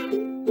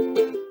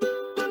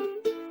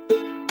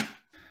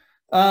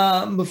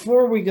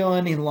 Before we go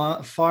any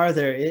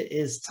farther, it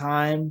is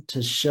time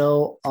to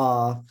show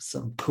off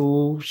some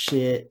cool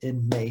shit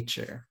in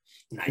nature.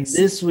 Nice. And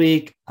this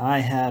week, I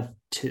have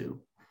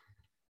two.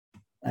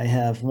 I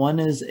have one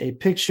is a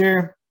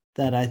picture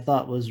that I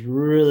thought was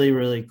really,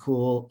 really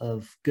cool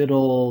of good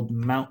old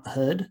Mount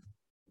Hood.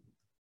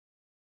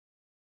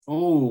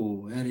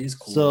 Oh, that is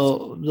cool.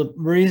 So the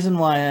reason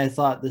why I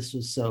thought this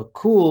was so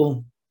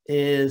cool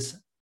is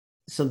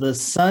so the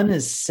sun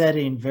is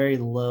setting very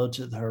low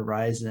to the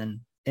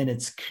horizon and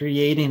it's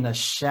creating a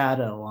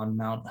shadow on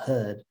Mount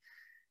Hood.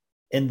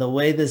 And the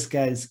way this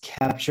guy's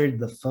captured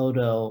the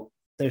photo,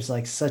 there's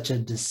like such a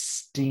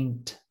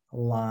distinct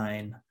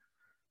line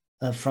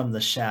from the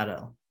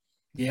shadow.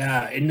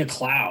 Yeah, in the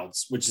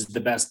clouds, which is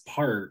the best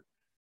part.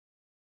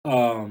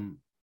 What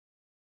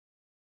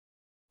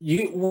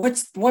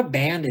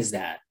band is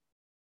that?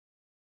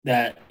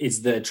 That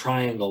is the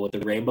triangle with the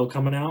rainbow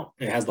coming out.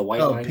 It has the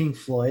white line. Pink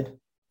Floyd.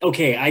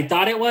 Okay, I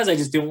thought it was. I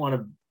just didn't want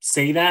to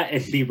say that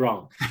and be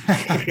wrong.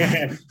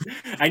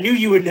 I knew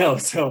you would know,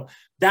 so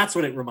that's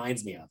what it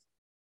reminds me of.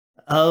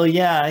 Oh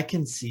yeah, I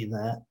can see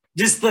that.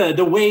 Just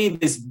the way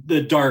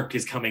the dark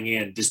is coming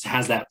in just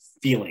has that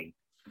feeling.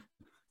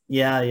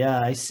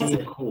 Yeah, I see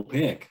That's it. a cool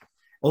pick.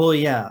 Oh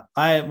yeah.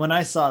 When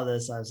I saw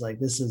this, I was like,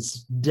 this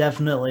is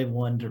definitely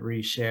one to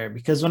reshare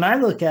because when I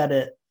look at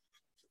it,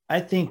 I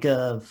think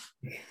of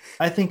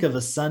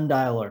a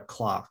sundial or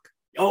clock.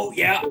 Oh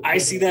yeah, I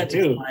see that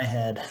In too. my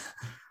head.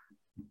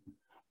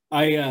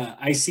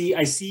 I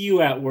see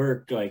you at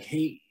work like,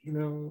 hey,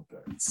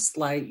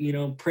 slide,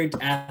 print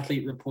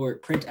athlete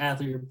report, print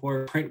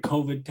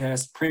COVID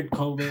test, print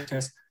COVID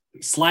test,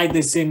 slide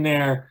this in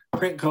there,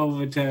 print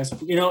COVID test,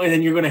 and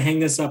then you're going to hang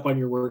this up on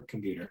your work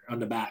computer on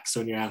the back.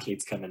 So when your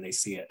athletes come in, they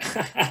see it.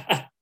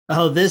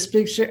 Oh, this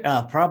picture?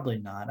 Probably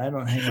not. I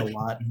don't hang a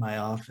lot in my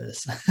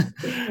office.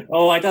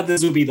 Oh, I thought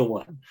this would be the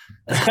one.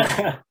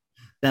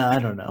 No, I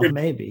don't know.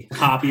 Maybe.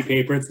 Copy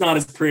paper. It's not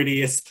as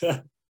pretty as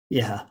the...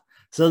 Yeah.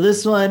 So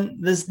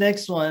this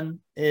next one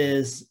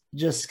is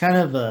just kind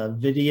of a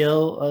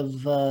video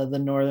of the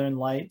Northern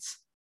Lights.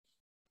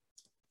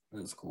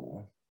 That's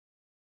cool.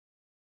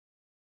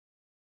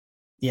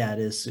 Yeah, it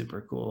is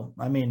super cool.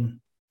 I mean,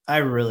 I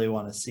really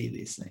want to see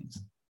these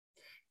things.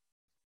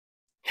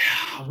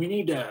 Yeah,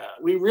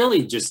 we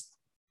really just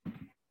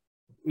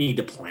need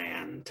to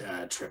plan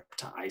a trip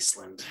to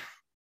Iceland.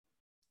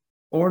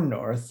 Or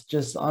north.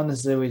 Just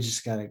honestly, we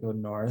just got to go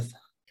north.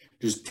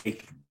 Just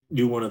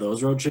do one of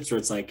those road trips where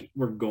it's like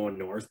we're going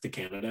north to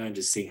Canada and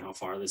just seeing how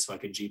far this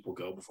fucking Jeep will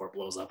go before it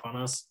blows up on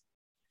us.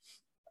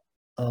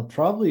 We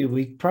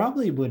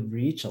probably would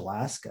reach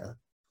Alaska.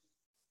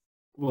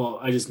 Well,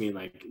 I just mean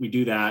like we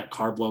do that,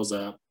 car blows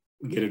up,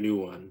 we get a new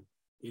one,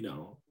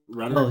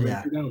 run her,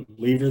 yeah. down,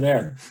 leave her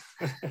there.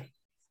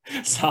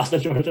 Saw the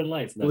Northern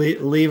Lights.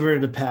 Leave her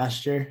to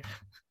pasture.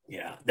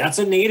 Yeah, that's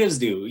what natives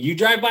do. You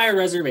drive by a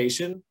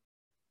reservation,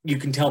 you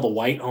can tell the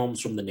white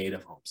homes from the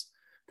native homes.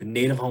 The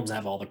native homes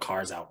have all the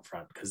cars out in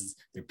front because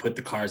they put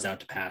the cars out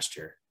to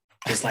pasture,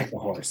 just like the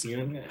horse.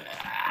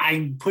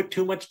 I put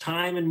too much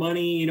time and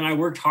money. I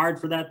worked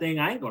hard for that thing.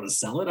 I ain't going to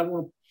sell it. I'm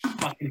going to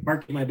fucking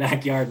park in my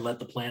backyard and let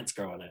the plants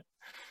grow in it.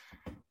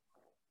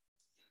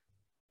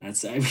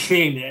 That's, I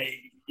mean,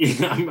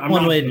 I'm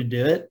one way to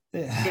do it.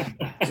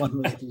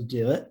 One way to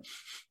do it.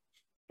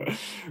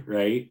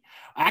 Right.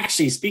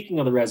 Actually, speaking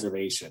of the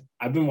reservation,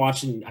 I've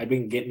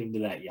been getting into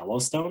that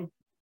Yellowstone.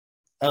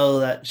 Oh,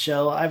 that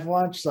show. I've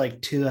watched like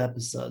 2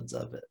 episodes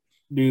of it.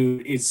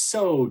 Dude, it's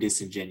so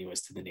disingenuous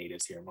to the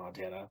natives here in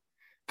Montana.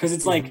 Because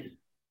it's like,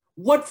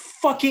 what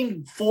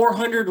fucking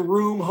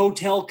 400-room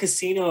hotel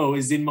casino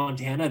is in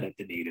Montana that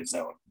the natives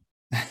own?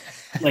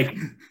 Like,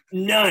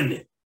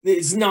 none.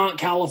 It's not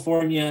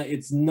California.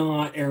 It's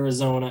not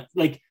Arizona.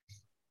 Like,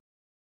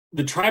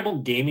 the Tribal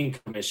Gaming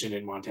Commission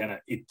in Montana,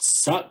 it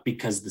sucked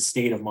because the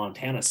state of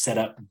Montana set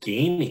up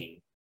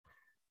gaming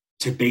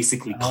to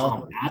basically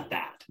combat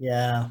that.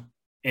 Yeah.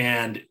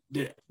 And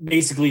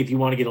basically, if you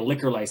want to get a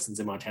liquor license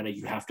in Montana,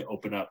 you have to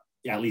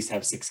at least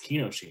have 6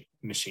 Keno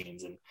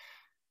machines. And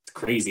it's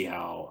crazy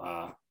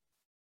how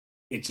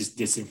it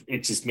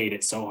just made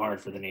it so hard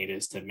for the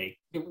natives to make.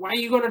 Why are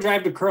you going to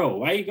drive to Crow?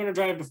 Why are you going to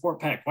drive to Fort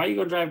Peck? Why are you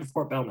going to drive to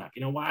Fort Belknap?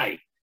 Why?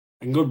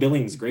 I can go to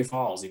Billings, Great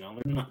Falls.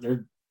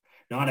 They're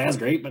not as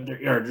great, but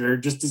they're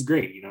just as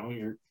great.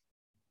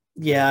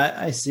 Yeah,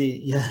 I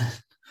see. Yeah.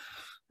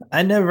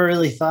 I never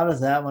really thought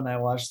of that when I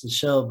watched the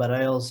show, but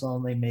I also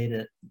only made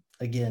it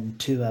again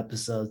 2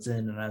 episodes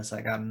in, and I was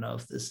like, I don't know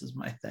if this is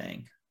my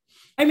thing.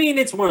 I mean,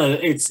 it's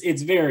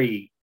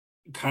very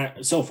kind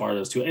of, so far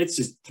those 2. It's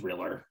just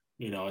thriller.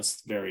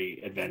 It's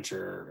very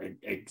adventure,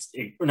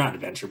 or not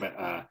adventure,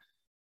 but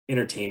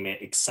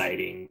entertainment,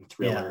 exciting,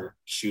 thriller,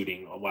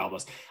 shooting, Wild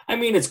West. I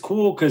mean, it's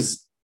cool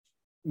because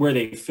where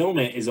they film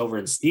it is over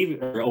in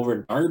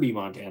Darby,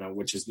 Montana,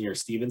 which is near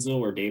Stevensville,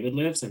 where David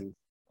lives, and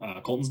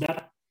Colton's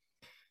dad.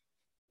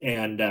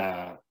 And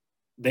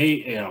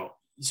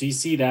so you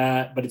see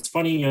that, but it's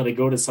funny, they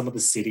go to some of the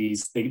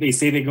cities. They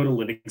say they go to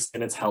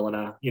Livingston, it's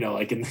Helena,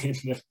 like in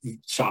the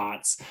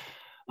shots.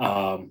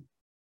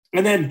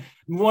 And then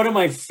one of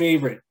my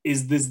favorite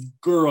is this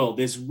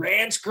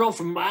ranch girl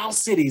from Miles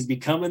City is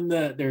becoming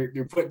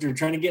they're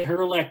trying to get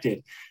her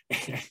elected.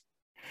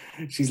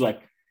 she's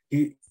like,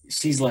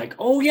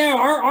 oh yeah,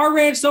 our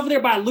ranch is over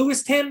there by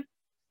Lewiston.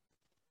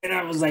 And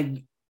I was like,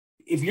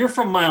 if you're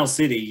from Miles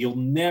City, you'll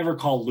never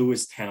call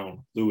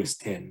Lewistown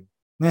Lewiston.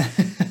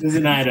 This is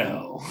in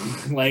Idaho.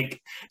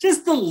 Like,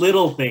 just the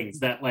little things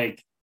that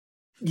like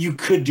you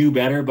could do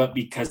better, but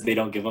because they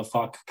don't give a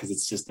fuck, because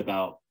it's just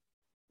about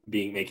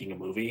making a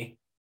movie,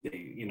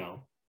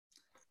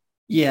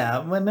 Yeah,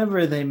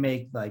 whenever they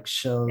make like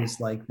shows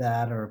like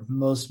that, or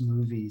most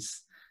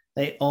movies,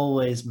 they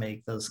always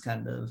make those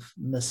kind of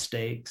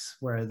mistakes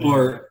where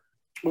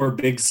or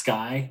Big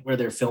Sky, where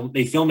they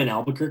film in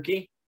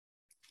Albuquerque.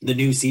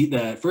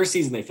 The first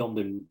season they filmed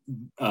in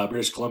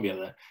British Columbia.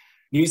 The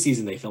new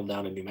season they filmed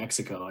down in New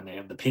Mexico, and they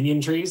have the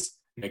pinyon trees.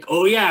 Like,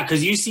 oh yeah,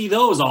 because you see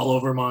those all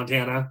over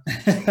Montana.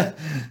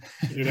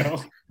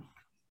 No,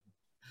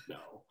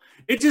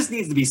 it just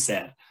needs to be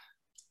said.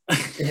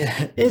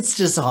 It's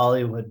just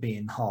Hollywood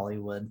being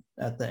Hollywood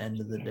at the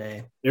end of the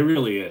day. It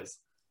really is.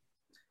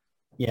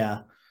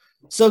 Yeah.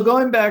 So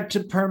going back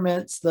to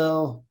permits,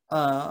 though,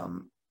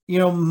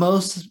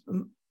 most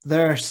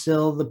there are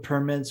still the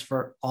permits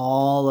for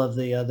all of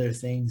the other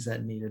things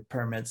that needed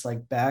permits,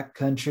 like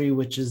backcountry,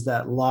 which is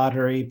that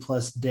lottery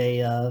plus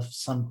day of,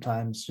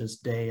 sometimes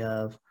just day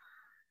of.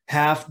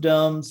 Half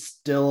Dome,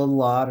 still a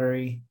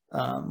lottery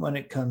when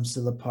it comes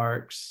to the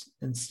parks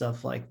and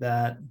stuff like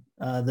that.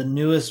 The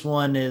newest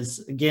one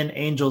is, again,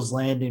 Angel's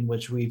Landing,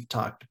 which we've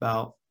talked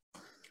about.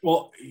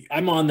 Well,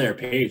 I'm on their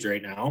page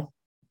right now.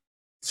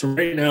 So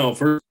right now,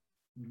 for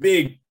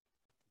big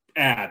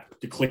ad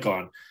to click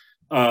on,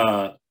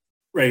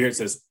 right here it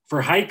says,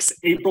 for hikes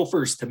April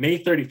 1st to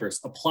May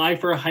 31st, apply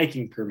for a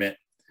hiking permit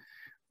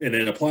and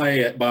then apply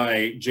it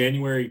by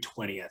January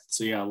 20th.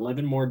 So yeah,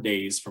 11 more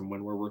days from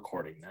when we're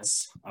recording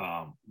this.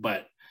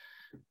 But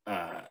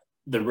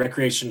the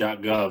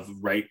recreation.gov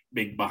right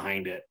big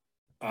behind it.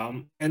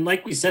 And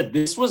like we said,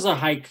 this was a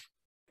hike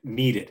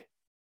needed.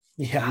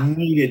 Yeah.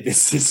 Needed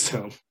this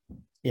system.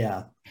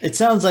 Yeah. It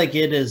sounds like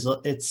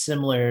it's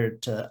similar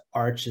to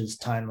Arch's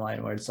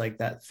timeline where it's like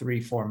that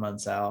 3-4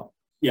 months out.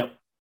 Yep.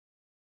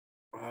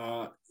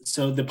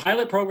 So the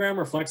pilot program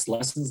reflects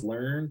lessons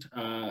learned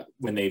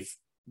when they've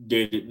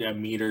did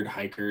metered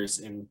hikers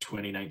in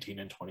 2019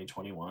 and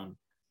 2021.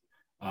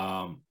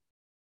 And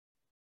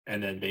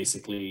then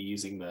basically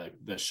using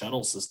the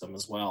shuttle system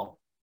as well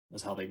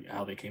is how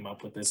they came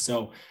up with this.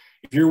 So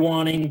if you're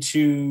wanting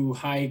to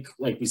hike,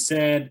 like we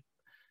said,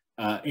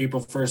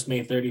 April 1st,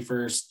 May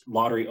 31st,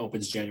 lottery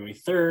opens January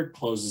 3rd,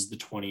 closes the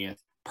 20th.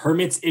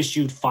 Permits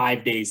issued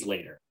 5 days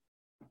later.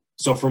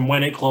 So from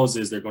when it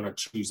closes, they're going to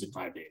choose in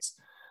 5 days.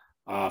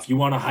 If you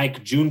want to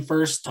hike June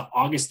 1st to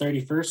August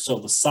 31st, so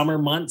the summer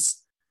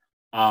months,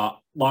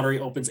 lottery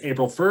opens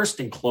April 1st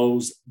and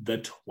close the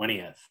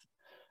 20th.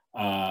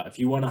 If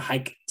you want to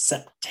hike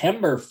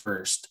September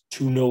 1st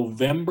to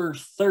November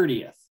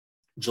 30th,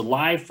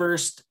 July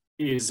 1st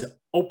is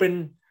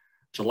open,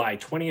 July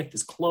 20th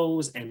is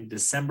closed, and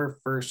December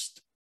 1st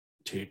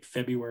to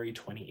February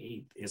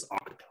 28th is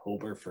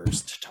October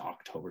 1st to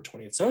October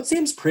 20th. So it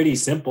seems pretty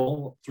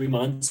simple, 3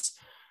 months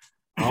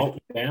out in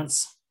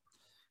advance.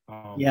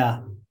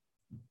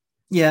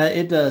 Yeah,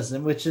 it does,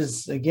 and which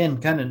is,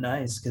 again, kind of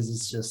nice because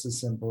it's just a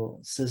simple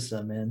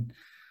system, and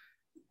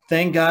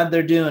thank God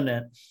they're doing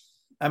it.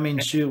 I mean,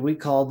 shoot, we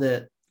called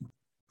it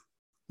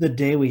the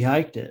day we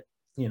hiked it,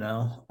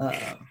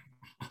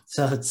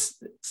 so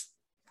it's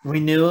we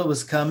knew it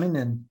was coming,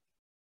 and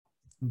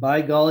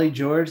by golly,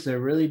 George, they're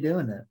really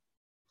doing it.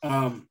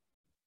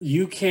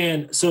 You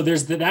can, so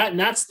there's that, and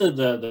that's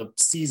the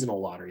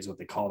seasonal lottery is what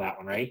they call that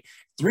one, right?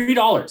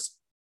 $3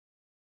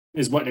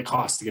 is what it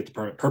costs to get the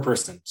permit per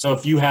person. So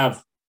if you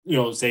have,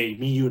 say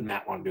me, you, and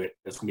Matt want to do it,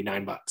 it's gonna be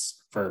 $9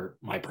 for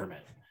my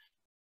permit.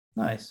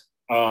 Nice.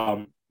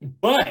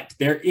 But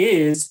there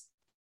is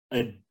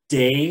a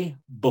day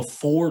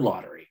before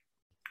lottery.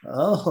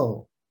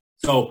 Oh.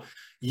 So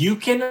you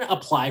can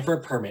apply for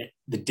a permit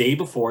the day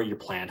before your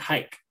planned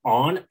hike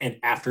on and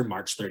after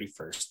March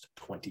 31st,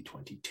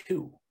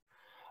 2022.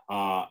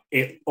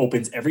 It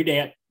opens every day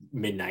at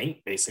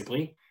midnight,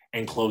 basically,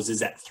 and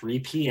closes at 3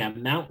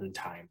 p.m. Mountain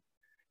Time.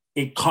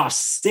 It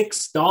costs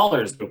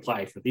 $6 to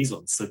apply for these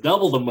ones, so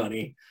double the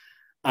money.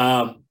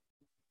 But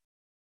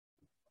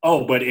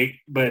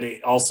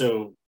it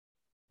also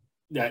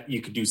that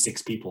you could do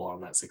 6 people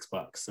on that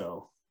 $6.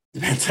 So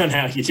depends on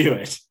how you do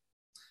it.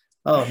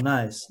 Oh,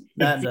 nice.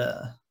 That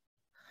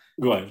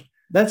go ahead.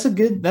 That's a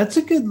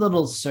good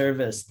little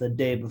service the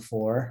day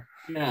before.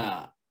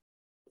 Yeah.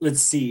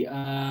 Let's see.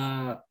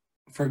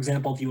 For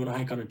example, if you want to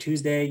hike on a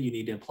Tuesday, you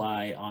need to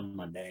apply on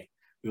Monday.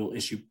 We will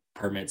issue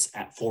permits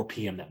at 4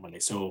 p.m. that Monday,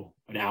 so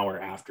an hour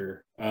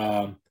after.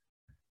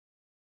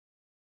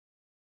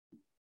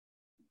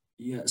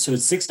 Yeah, so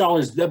it's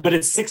 $6, but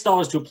it's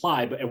 $6 to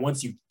apply. And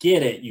once you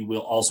get it, you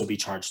will also be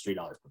charged $3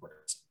 per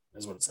person.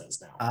 Is what it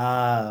says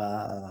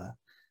now.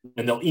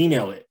 And they'll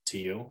email it to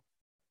you.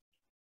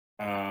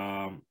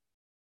 And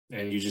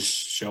you just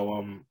show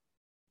them.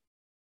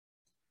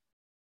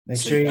 Make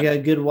sure you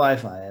got good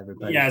Wi-Fi,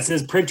 everybody. Yeah, it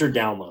says print or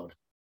download.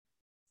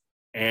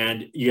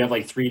 And you have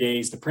like 3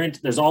 days to print.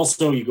 There's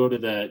also, you go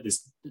to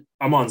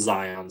I'm on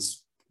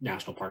Zion's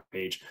National Park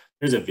page.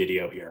 There's a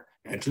video here.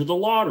 Enter the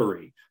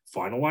lottery.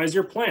 Finalize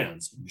your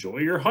plans. Enjoy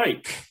your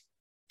hike.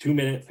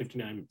 2-minute,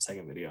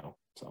 59-second video.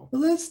 So,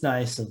 well, that's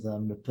nice of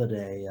them to put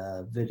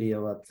a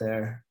video up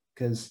there,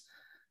 because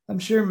I'm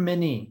sure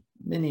many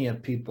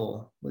of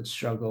people would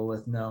struggle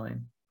with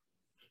knowing.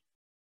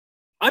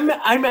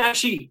 I'm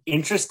actually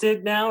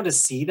interested now to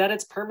see that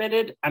it's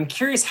permitted. I'm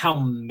curious how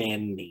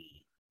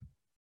many.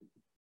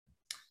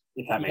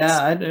 If that makes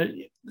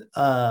sense.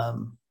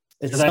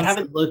 It's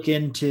something to look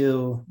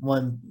into.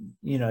 One,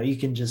 you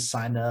can just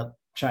sign up,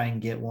 try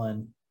and get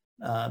one,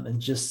 and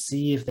just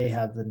see if they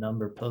have the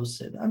number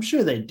posted. I'm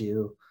sure they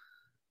do.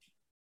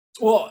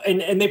 Well,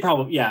 and they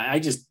probably, I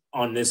just,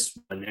 on this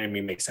one, I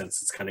mean, it makes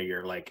sense. It's kind of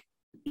your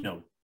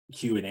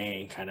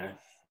Q&A kind of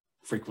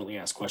frequently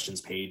asked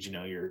questions page,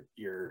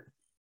 your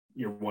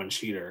one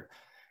sheeter.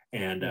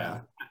 And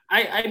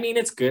I mean,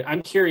 it's good.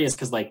 I'm curious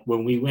because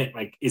when we went,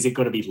 is it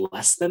going to be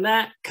less than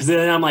that? Because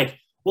then I'm like,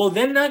 well,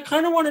 then I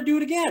kind of want to do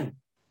it again.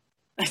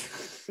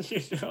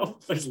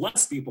 There's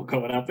less people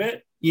going up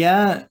it.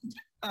 Yeah.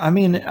 I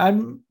mean,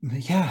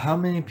 yeah, how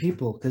many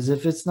people? Because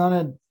if it's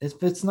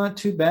not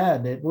too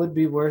bad, it would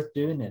be worth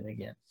doing it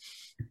again.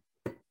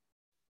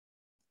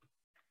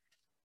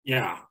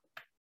 Yeah,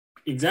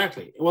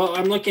 exactly. Well,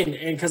 I'm looking,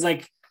 and because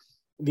like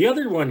the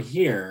other one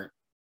here,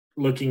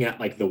 looking at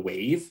like the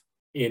wave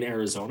in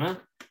Arizona,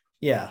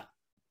 Yeah.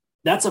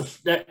 that's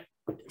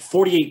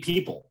 48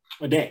 people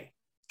a day.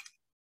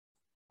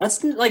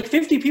 That's like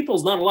 50 people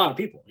is not a lot of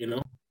people,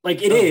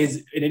 Like it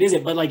is, and it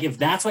isn't. But like if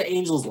that's what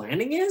Angel's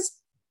Landing is,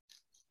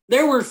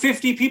 there were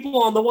 50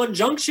 people on the one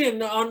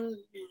junction on.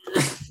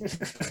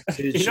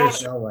 It sure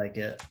felt like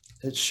it.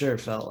 It sure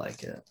felt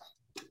like it.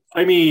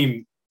 I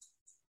mean,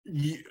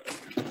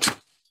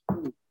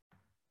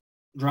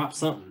 drop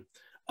something.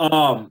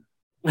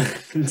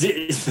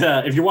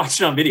 If you're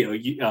watching on video,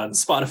 on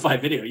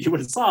Spotify video, you would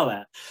have saw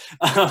that.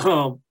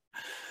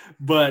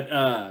 But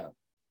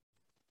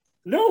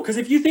no, because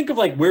if you think of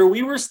like where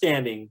we were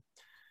standing,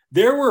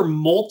 there were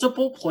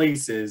multiple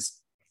places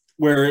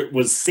where it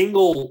was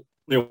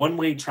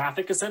one-way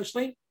traffic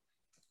essentially,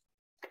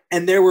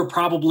 and there were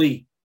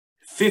probably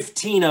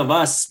 15 of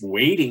us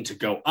waiting to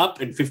go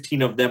up and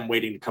 15 of them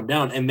waiting to come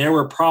down, and there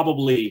were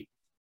probably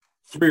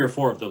 3 or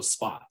 4 of those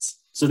spots.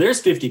 So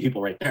there's 50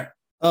 people right there.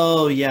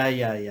 Oh yeah.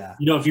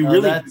 If you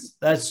really,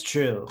 that's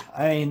true.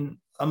 I mean,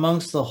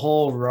 amongst the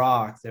whole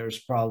rock, there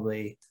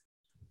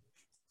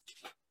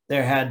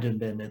had to have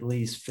been at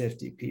least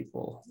 50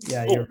 people.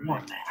 Yeah, you're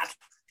right.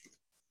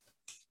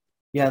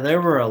 Yeah,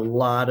 there were a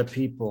lot of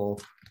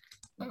people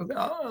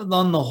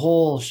on the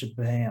whole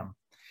shebang.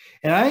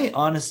 And I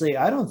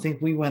don't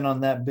think we went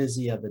on that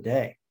busy of a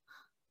day.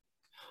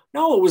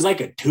 No, it was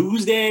like a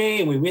Tuesday,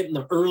 and we went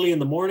early in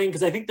the morning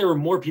because I think there were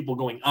more people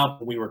going up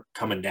when we were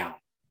coming down.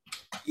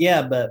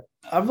 Yeah, but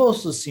I've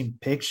also seen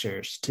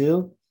pictures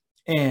too,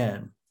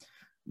 and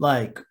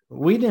like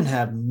we didn't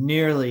have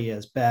nearly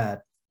as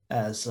bad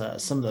as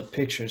some of the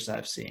pictures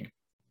I've seen.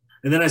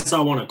 And then I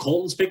saw one of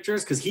Colton's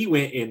pictures because he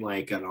went in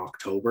like in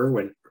October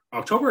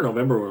or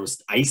November when it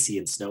was icy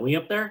and snowy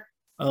up there.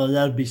 Oh,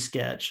 that would be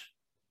sketch.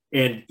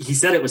 And he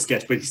said it was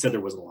sketch, but he said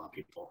there wasn't a lot of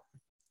people.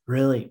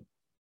 Really?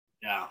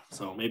 Yeah.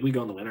 So maybe we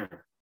go in the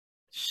winter.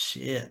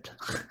 Shit.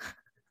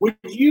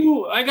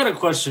 I got a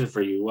question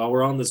for you while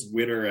we're on this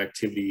winter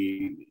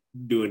activity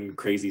doing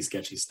crazy,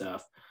 sketchy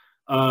stuff.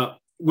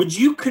 Would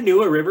you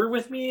canoe a river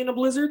with me in a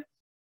blizzard?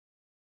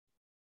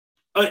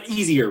 An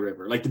easier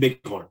river, like the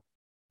Bighorn.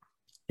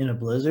 In a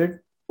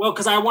blizzard? Well,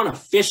 because I want to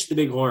fish the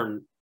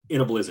Bighorn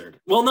in a blizzard.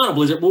 Well, not a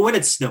blizzard. Well, when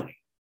it's snowing.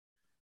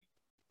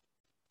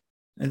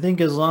 I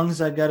think as long as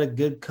I got a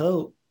good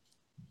coat.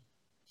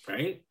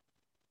 Right?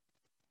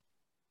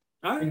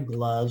 All right. And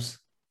gloves.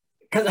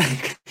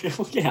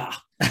 Yeah.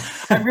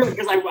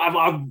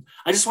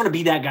 I just want to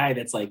be that guy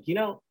that's like,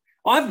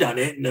 I've done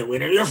it in the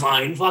winter. You're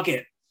fine. Fuck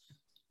it.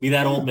 Be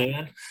that old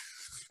man.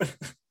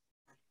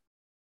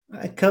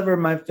 I cover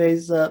my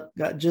face up,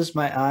 got just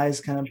my eyes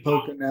kind of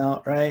poking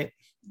out, right?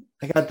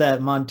 I got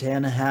that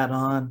Montana hat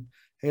on.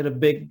 I got a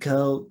big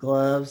coat,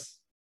 gloves.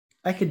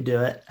 I could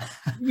do it.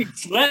 You'll be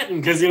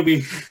sweating because you'll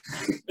be.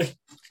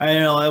 I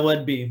know I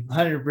would be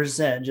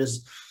 100%.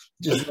 Just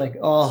like,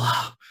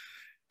 oh,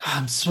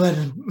 I'm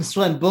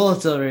sweating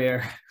bullets over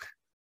here.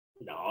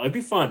 No, it'd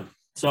be fun.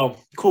 So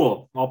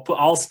cool.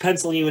 I'll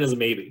pencil you in as a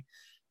maybe.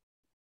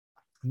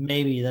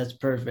 Maybe that's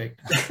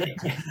perfect.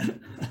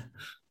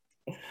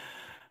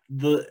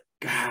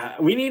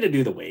 We need to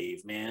do the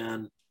wave,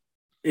 man.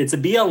 It's a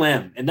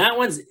BLM, and that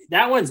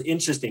one's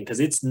interesting because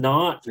it's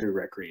not through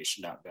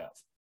recreation.gov.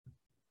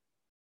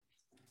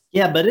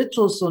 Yeah, but it's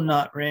also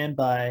not ran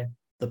by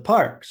the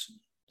parks,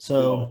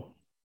 so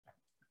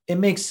it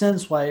makes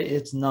sense why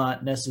it's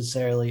not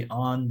necessarily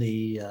on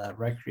the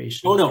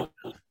recreation. Oh no,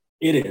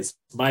 it is.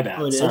 My bad.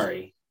 Oh,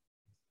 sorry. Is?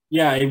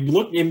 Yeah,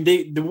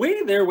 the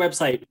way their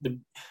website, the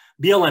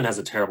BLM has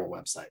a terrible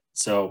website,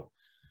 so.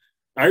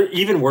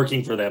 Even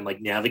working for them,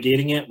 like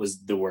navigating it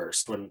was the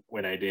worst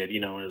when I did,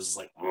 it was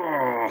like,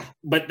 oh.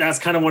 But that's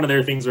kind of one of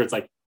their things where it's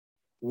like,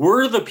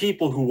 we're the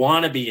people who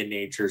want to be in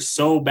nature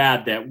so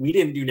bad that we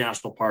didn't do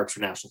national parks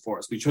or national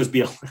forests. We chose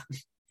BLM.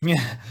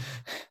 Yeah.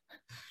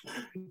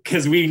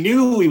 Because we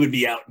knew we would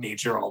be out in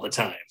nature all the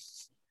time.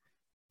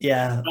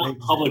 Yeah. Not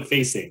public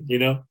facing,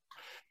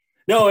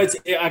 No, it's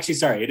actually,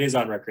 sorry, it is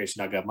on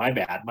recreation.gov. My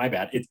bad.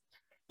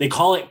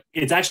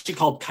 It's actually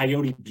called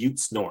Coyote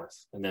Buttes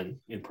North, and then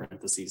in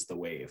parentheses, the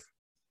wave.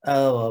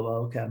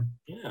 Oh, okay.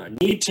 Yeah,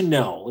 need to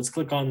know. Let's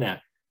click on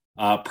that.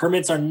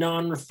 Permits are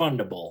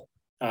non-refundable.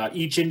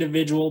 Each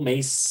individual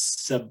may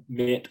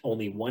submit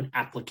only one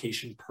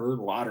application per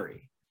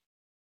lottery.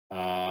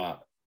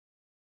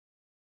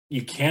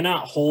 You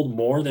cannot hold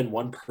more than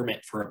one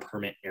permit for a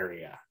permit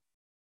area.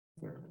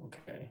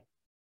 Okay.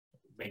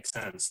 Makes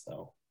sense,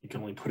 though. You can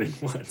only put in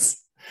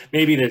once.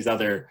 Maybe there's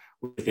other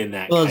within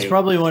that. Well, it's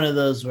probably one of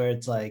those where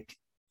it's like,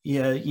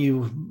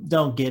 you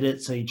don't get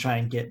it, so you try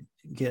and get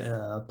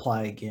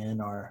apply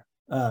again, or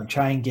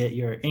try and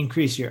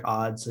increase your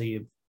odds so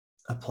you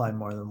apply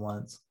more than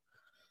once.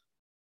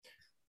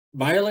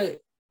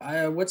 Violet,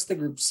 What's the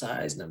group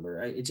size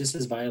number? It just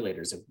says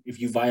violators. If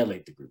you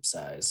violate the group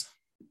size,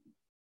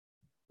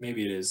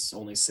 maybe it is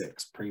only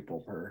 6 people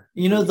per.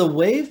 You know, the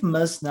wave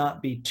must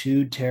not be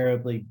too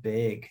terribly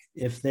big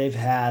if they've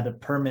had a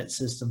permit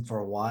system for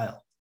a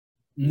while.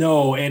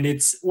 No, and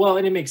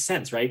it makes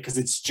sense, right? Because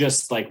it's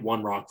just like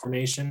one rock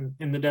formation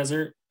in the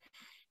desert.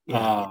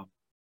 Yeah.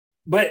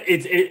 But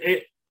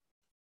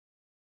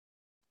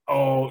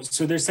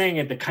so they're saying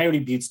that the Coyote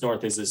Buttes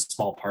North is a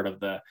small part of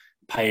the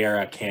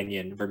Piera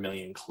Canyon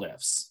Vermilion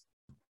Cliffs.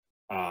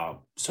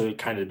 So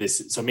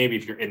maybe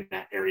if you're in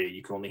that area,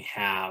 you can only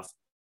have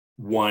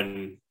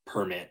one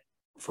permit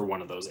for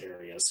one of those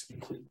areas.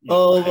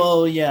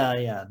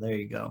 Yeah. There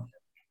you go.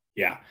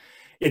 Yeah.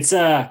 It's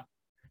the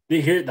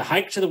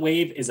hike to the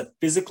wave is a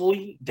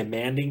physically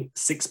demanding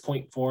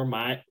 6.4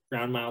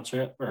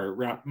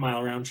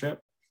 mile round trip.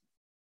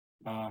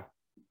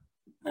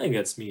 I think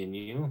that's me and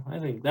you. I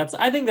think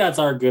that's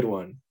our good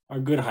one. Our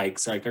good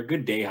hikes, like our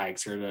good day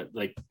hikes, are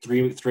like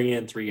 3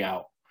 in, 3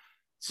 out.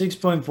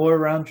 6.4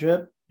 round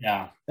trip.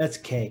 Yeah, that's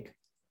cake.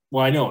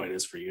 Well, I know it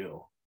is for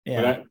you.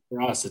 Yeah, but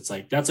for us, it's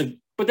like that's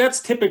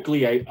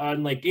typically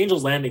on like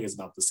Angel's Landing is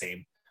about the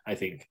same, I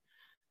think.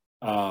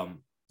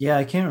 Yeah,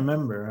 I can't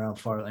remember how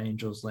far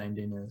Angel's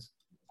Landing is.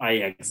 I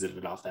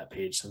exited off that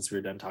page since we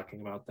were done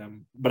talking about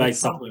them, but I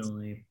saw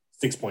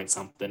 6 point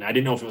something. I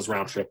didn't know if it was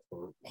round trip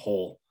or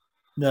whole.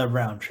 The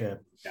round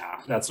trip.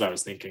 Yeah, that's what I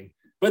was thinking.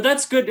 But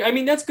that's good. I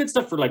mean, that's good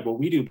stuff for like what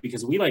we do,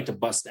 because we like to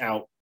bust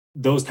out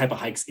those type of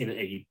hikes in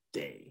a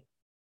day.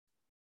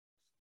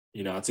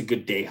 You know, it's a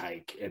good day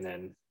hike, and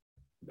then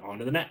on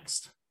to the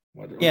next.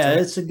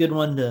 It's a good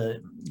one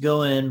to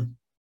go in,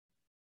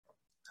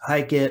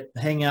 hike it,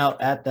 hang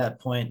out at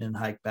that point, and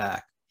hike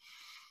back.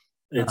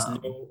 It's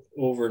no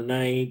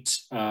overnight.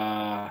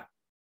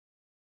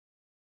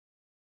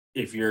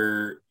 If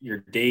your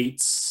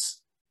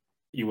dates,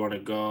 you want to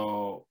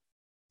go,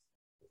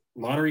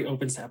 lottery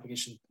opens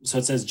application. So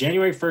it says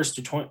January 1st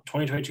to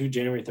 2022,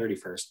 January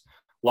 31st.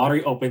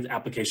 Lottery opens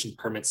application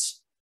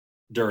permits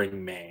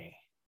during May.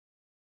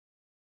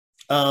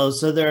 Oh,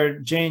 so they're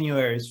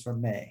January's for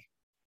May.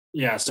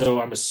 Yeah,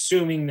 so I'm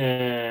assuming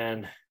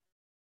then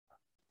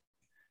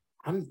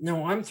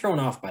I'm thrown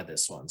off by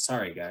this one.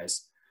 Sorry,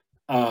 guys.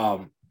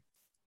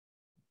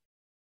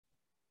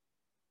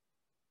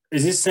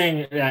 Is this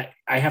saying that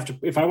I have to,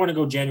 if I want to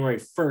go January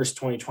 1st,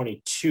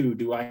 2022,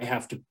 do I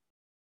have to?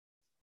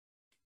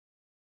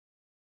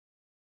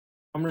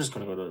 I'm just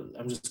going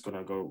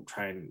to go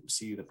try and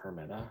see the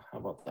permit. How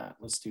about that?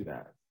 Let's do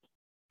that.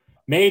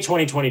 May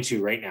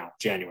 2022, right now,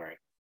 January.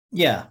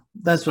 Yeah,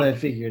 that's what I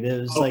figured.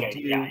 It was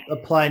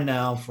apply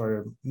now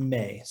for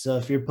May. So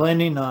if you're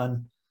planning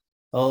on,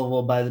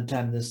 by the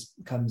time this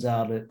comes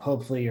out,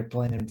 hopefully you're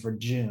planning for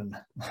June,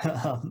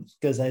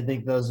 because I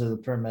think those are the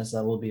permits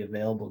that will be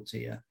available to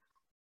you.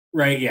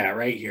 Right. Yeah.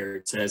 Right here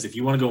it says if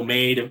you want to go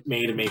May to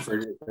May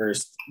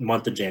 1st,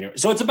 month of January.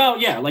 So it's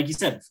about, like you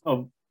said,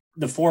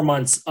 the 4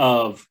 months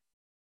for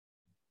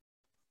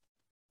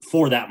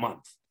that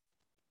month.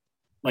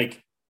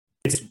 Like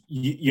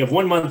you have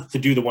 1 month to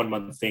do the 1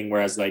 month thing,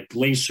 whereas like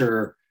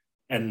Glacier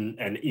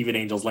and even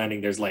Angel's Landing,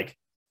 there's like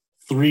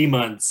 3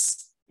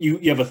 months. You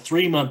have a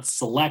 3 month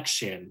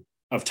selection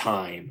of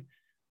time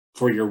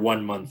for your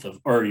 1 month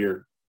or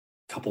your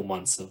couple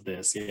months of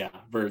this. Yeah.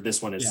 For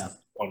this one is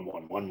 1,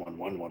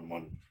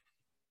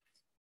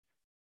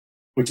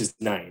 which is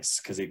nice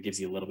because it gives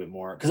you a little bit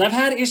more. Because I've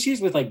had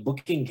issues with like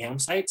booking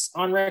campsites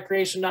on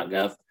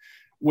recreation.gov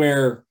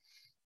where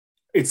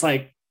it's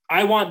like,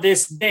 I want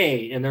this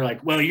day. And they're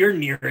like, well, your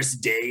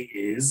nearest day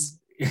is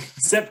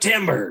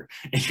September.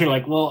 And you're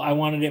like, well, I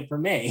wanted it for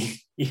May.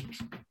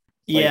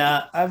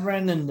 Yeah, I've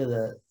run into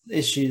the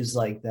issues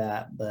like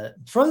that. But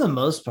for the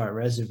most part,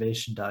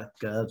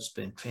 reservation.gov's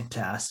been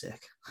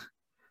fantastic.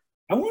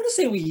 I want to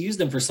say we used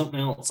them for something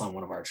else on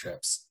one of our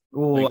trips.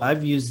 Oh,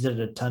 I've used it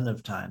a ton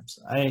of times.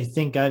 I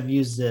think I've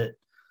used it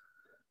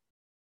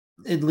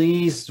at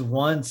least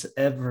once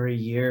every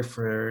year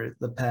for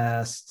the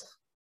past,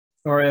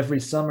 or every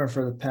summer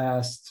for the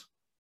past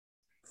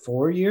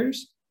 4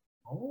 years.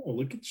 Oh,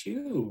 look at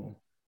you.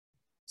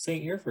 This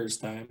ain't your first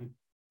time.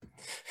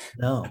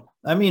 No,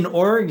 I mean,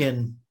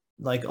 Oregon,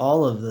 like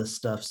all of this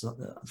stuff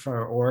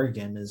for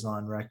Oregon is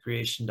on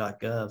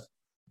recreation.gov.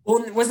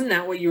 Well, wasn't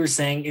that what you were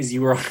saying, is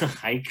you were on a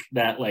hike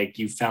that like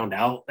you found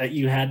out that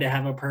you had to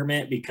have a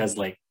permit because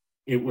like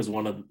it was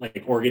one of,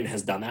 like, Oregon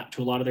has done that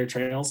to a lot of their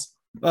trails?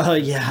 Oh,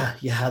 yeah,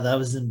 that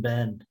was in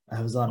Bend.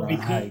 I was on a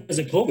hike. Because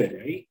of COVID,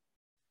 right?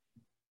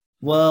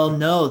 Well,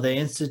 no, they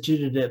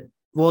instituted it.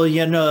 Well,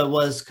 it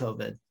was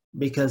COVID,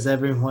 because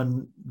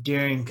everyone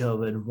during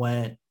COVID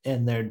went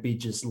and there'd be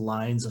just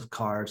lines of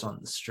cars on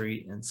the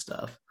street and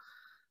stuff.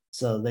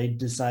 So they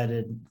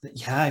decided,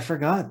 I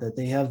forgot that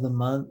they have the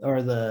month, or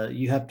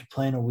you have to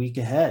plan a week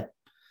ahead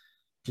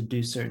to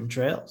do certain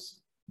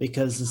trails,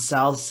 because the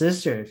South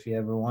Sister, if you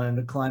ever wanted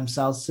to climb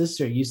South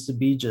Sister, used to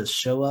be just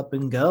show up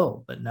and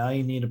go, but now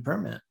you need a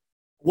permit.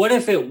 What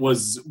if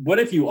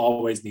you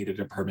always needed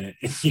a permit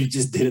and you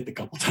just did it the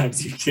couple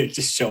times you could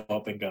just show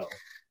up and go?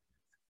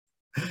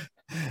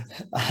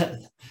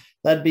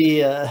 that'd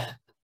be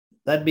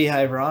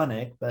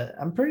ironic, but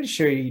I'm pretty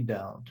sure you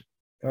don't,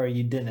 or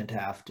you didn't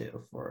have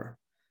to for.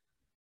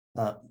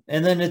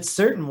 And then it's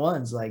certain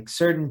ones, like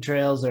certain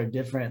trails are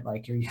different.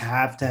 Like you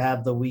have to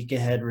have the week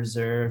ahead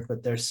reserve,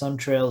 but there's some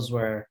trails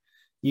where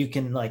you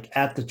can, like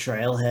at the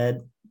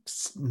trailhead,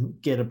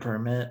 get a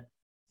permit.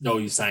 No,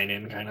 you sign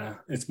in, kind of.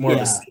 It's more of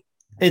a.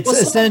 It's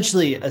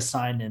essentially a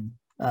sign in,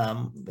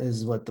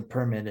 is what the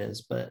permit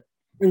is, but.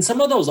 And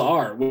some of those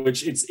are,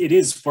 which it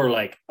is for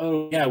like,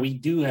 oh yeah, we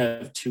do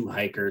have 2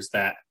 hikers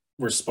that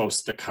were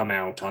supposed to come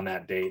out on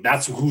that day.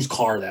 That's whose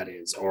car that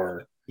is,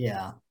 or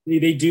yeah,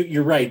 they do.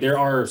 You're right. There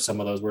are some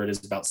of those where it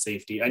is about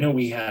safety. I know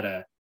we had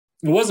it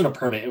wasn't a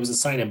permit. It was a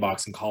sign-in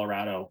box in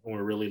Colorado. When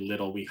we were really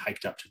little, we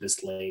hiked up to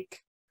this lake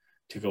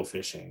to go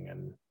fishing,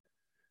 and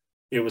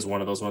it was one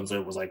of those ones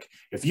that was like,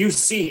 if you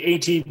see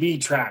ATV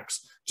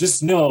tracks,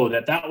 just know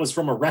that was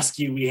from a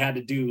rescue we had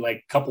to do like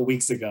a couple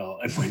weeks ago.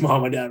 And my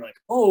mom and dad were like,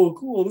 oh,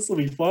 cool, this will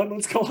be fun.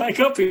 Let's go hike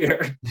up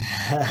here.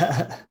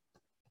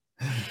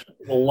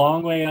 A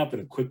long way up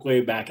and a quick way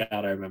back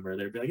out. I remember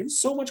they'd be like, it's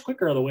so much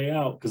quicker on the way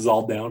out because it's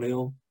all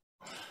downhill.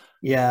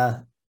 Yeah.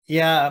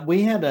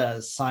 We had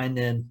a sign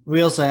in.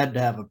 We also had to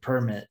have a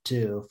permit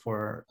too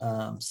for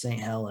St.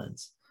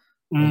 Helens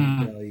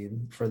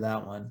for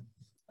that one.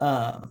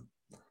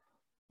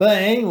 But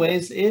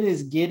anyways, it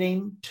is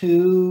getting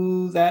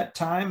to that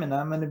time, and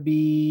I'm going to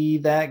be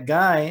that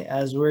guy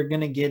as we're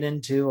going to get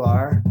into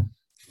our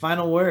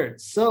final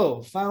words.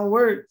 So, final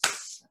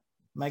words,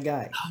 my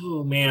guy.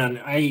 Oh man,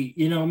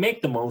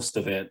 make the most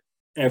of it.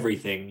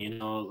 Everything,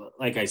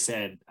 like I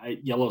said,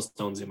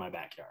 Yellowstone's in my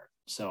backyard,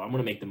 so I'm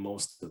going to make the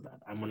most of that.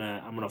 I'm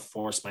going to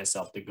force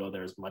myself to go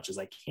there as much as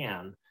I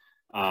can,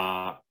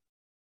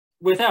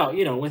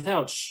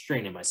 without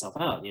straining myself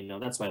out.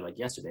 That's why, like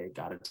yesterday,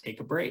 got to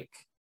take a break.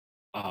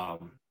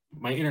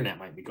 My internet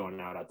might be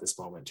going out at this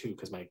moment too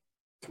because my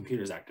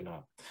computer's acting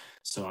up,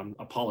 so I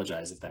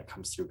apologize if that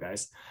comes through,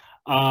 guys.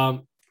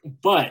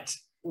 But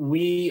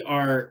we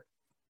are,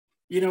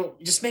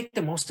 just make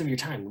the most of your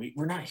time.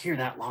 We're not here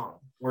that long.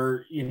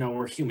 We're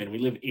human. We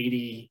live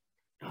 80,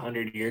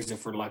 100 years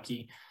if we're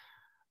lucky,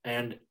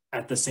 and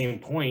at the same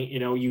point,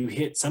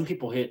 some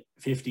people hit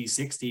 50,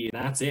 60,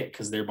 and that's it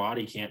because their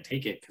body can't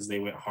take it because they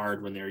went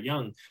hard when they were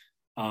young.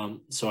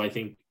 So I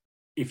think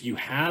if you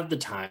have the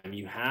time,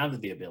 you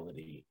have the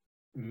ability,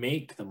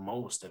 make the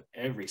most of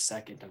every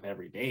second of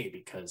every day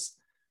because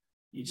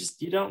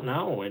you don't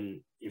know.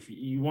 And if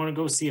you want to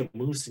go see a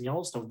moose in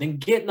Yellowstone, then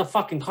get in the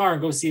fucking car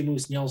and go see a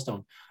moose in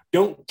Yellowstone.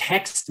 Don't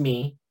text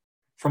me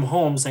from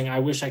home saying, I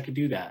wish I could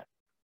do that.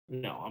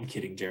 No, I'm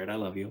kidding, Jared. I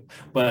love you.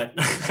 But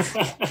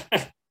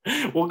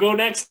we'll go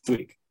next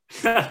week.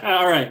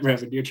 All right,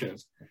 Reverend, your turn.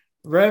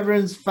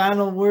 Reverend's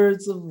final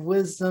words of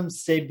wisdom.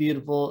 Stay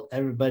beautiful,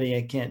 everybody.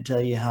 I can't tell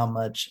you how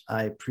much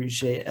I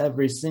appreciate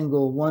every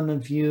single one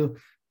of you.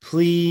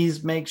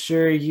 Please make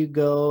sure you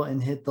go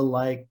and hit the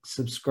like,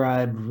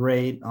 subscribe,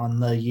 rate on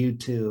the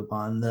YouTube,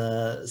 on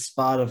the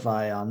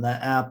Spotify, on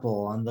the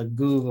Apple, on the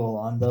Google,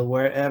 on the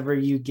wherever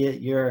you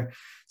get your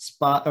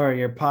spot or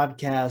your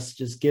podcast.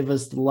 Just give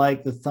us the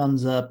like, the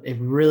thumbs up.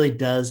 It really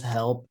does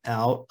help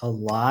out a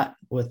lot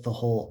with the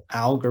whole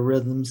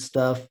algorithm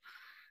stuff.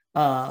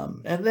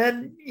 And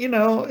then,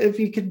 if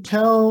you could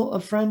tell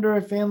a friend or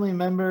a family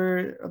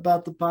member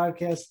about the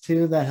podcast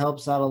too, that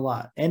helps out a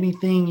lot.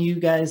 Anything you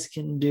guys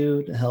can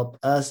do to help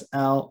us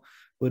out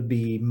would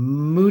be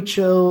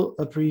mucho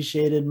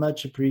appreciated,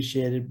 much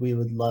appreciated. We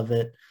would love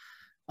it.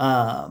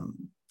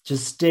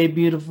 Just stay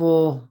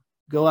beautiful,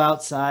 go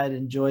outside,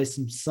 enjoy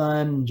some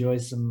sun, enjoy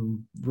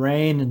some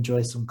rain,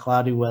 enjoy some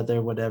cloudy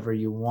weather, whatever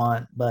you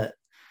want. But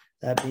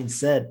that being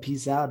said,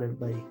 peace out,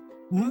 everybody.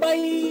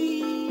 Bye.